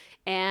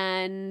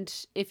 And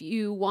if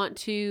you want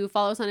to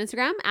follow us on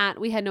Instagram at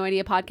We Had No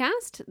Idea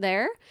Podcast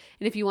there.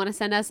 And if you want to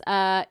send us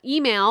an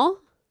email,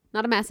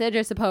 not a message,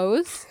 I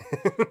suppose.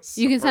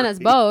 You can send us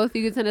both.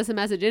 You can send us a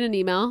message in an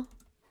email.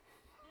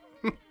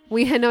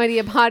 We Had No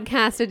Idea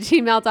Podcast at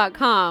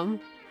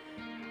gmail.com.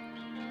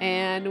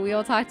 And we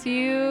will talk to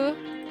you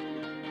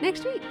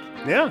next week.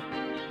 Yeah.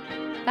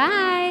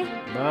 Bye.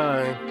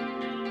 Bye.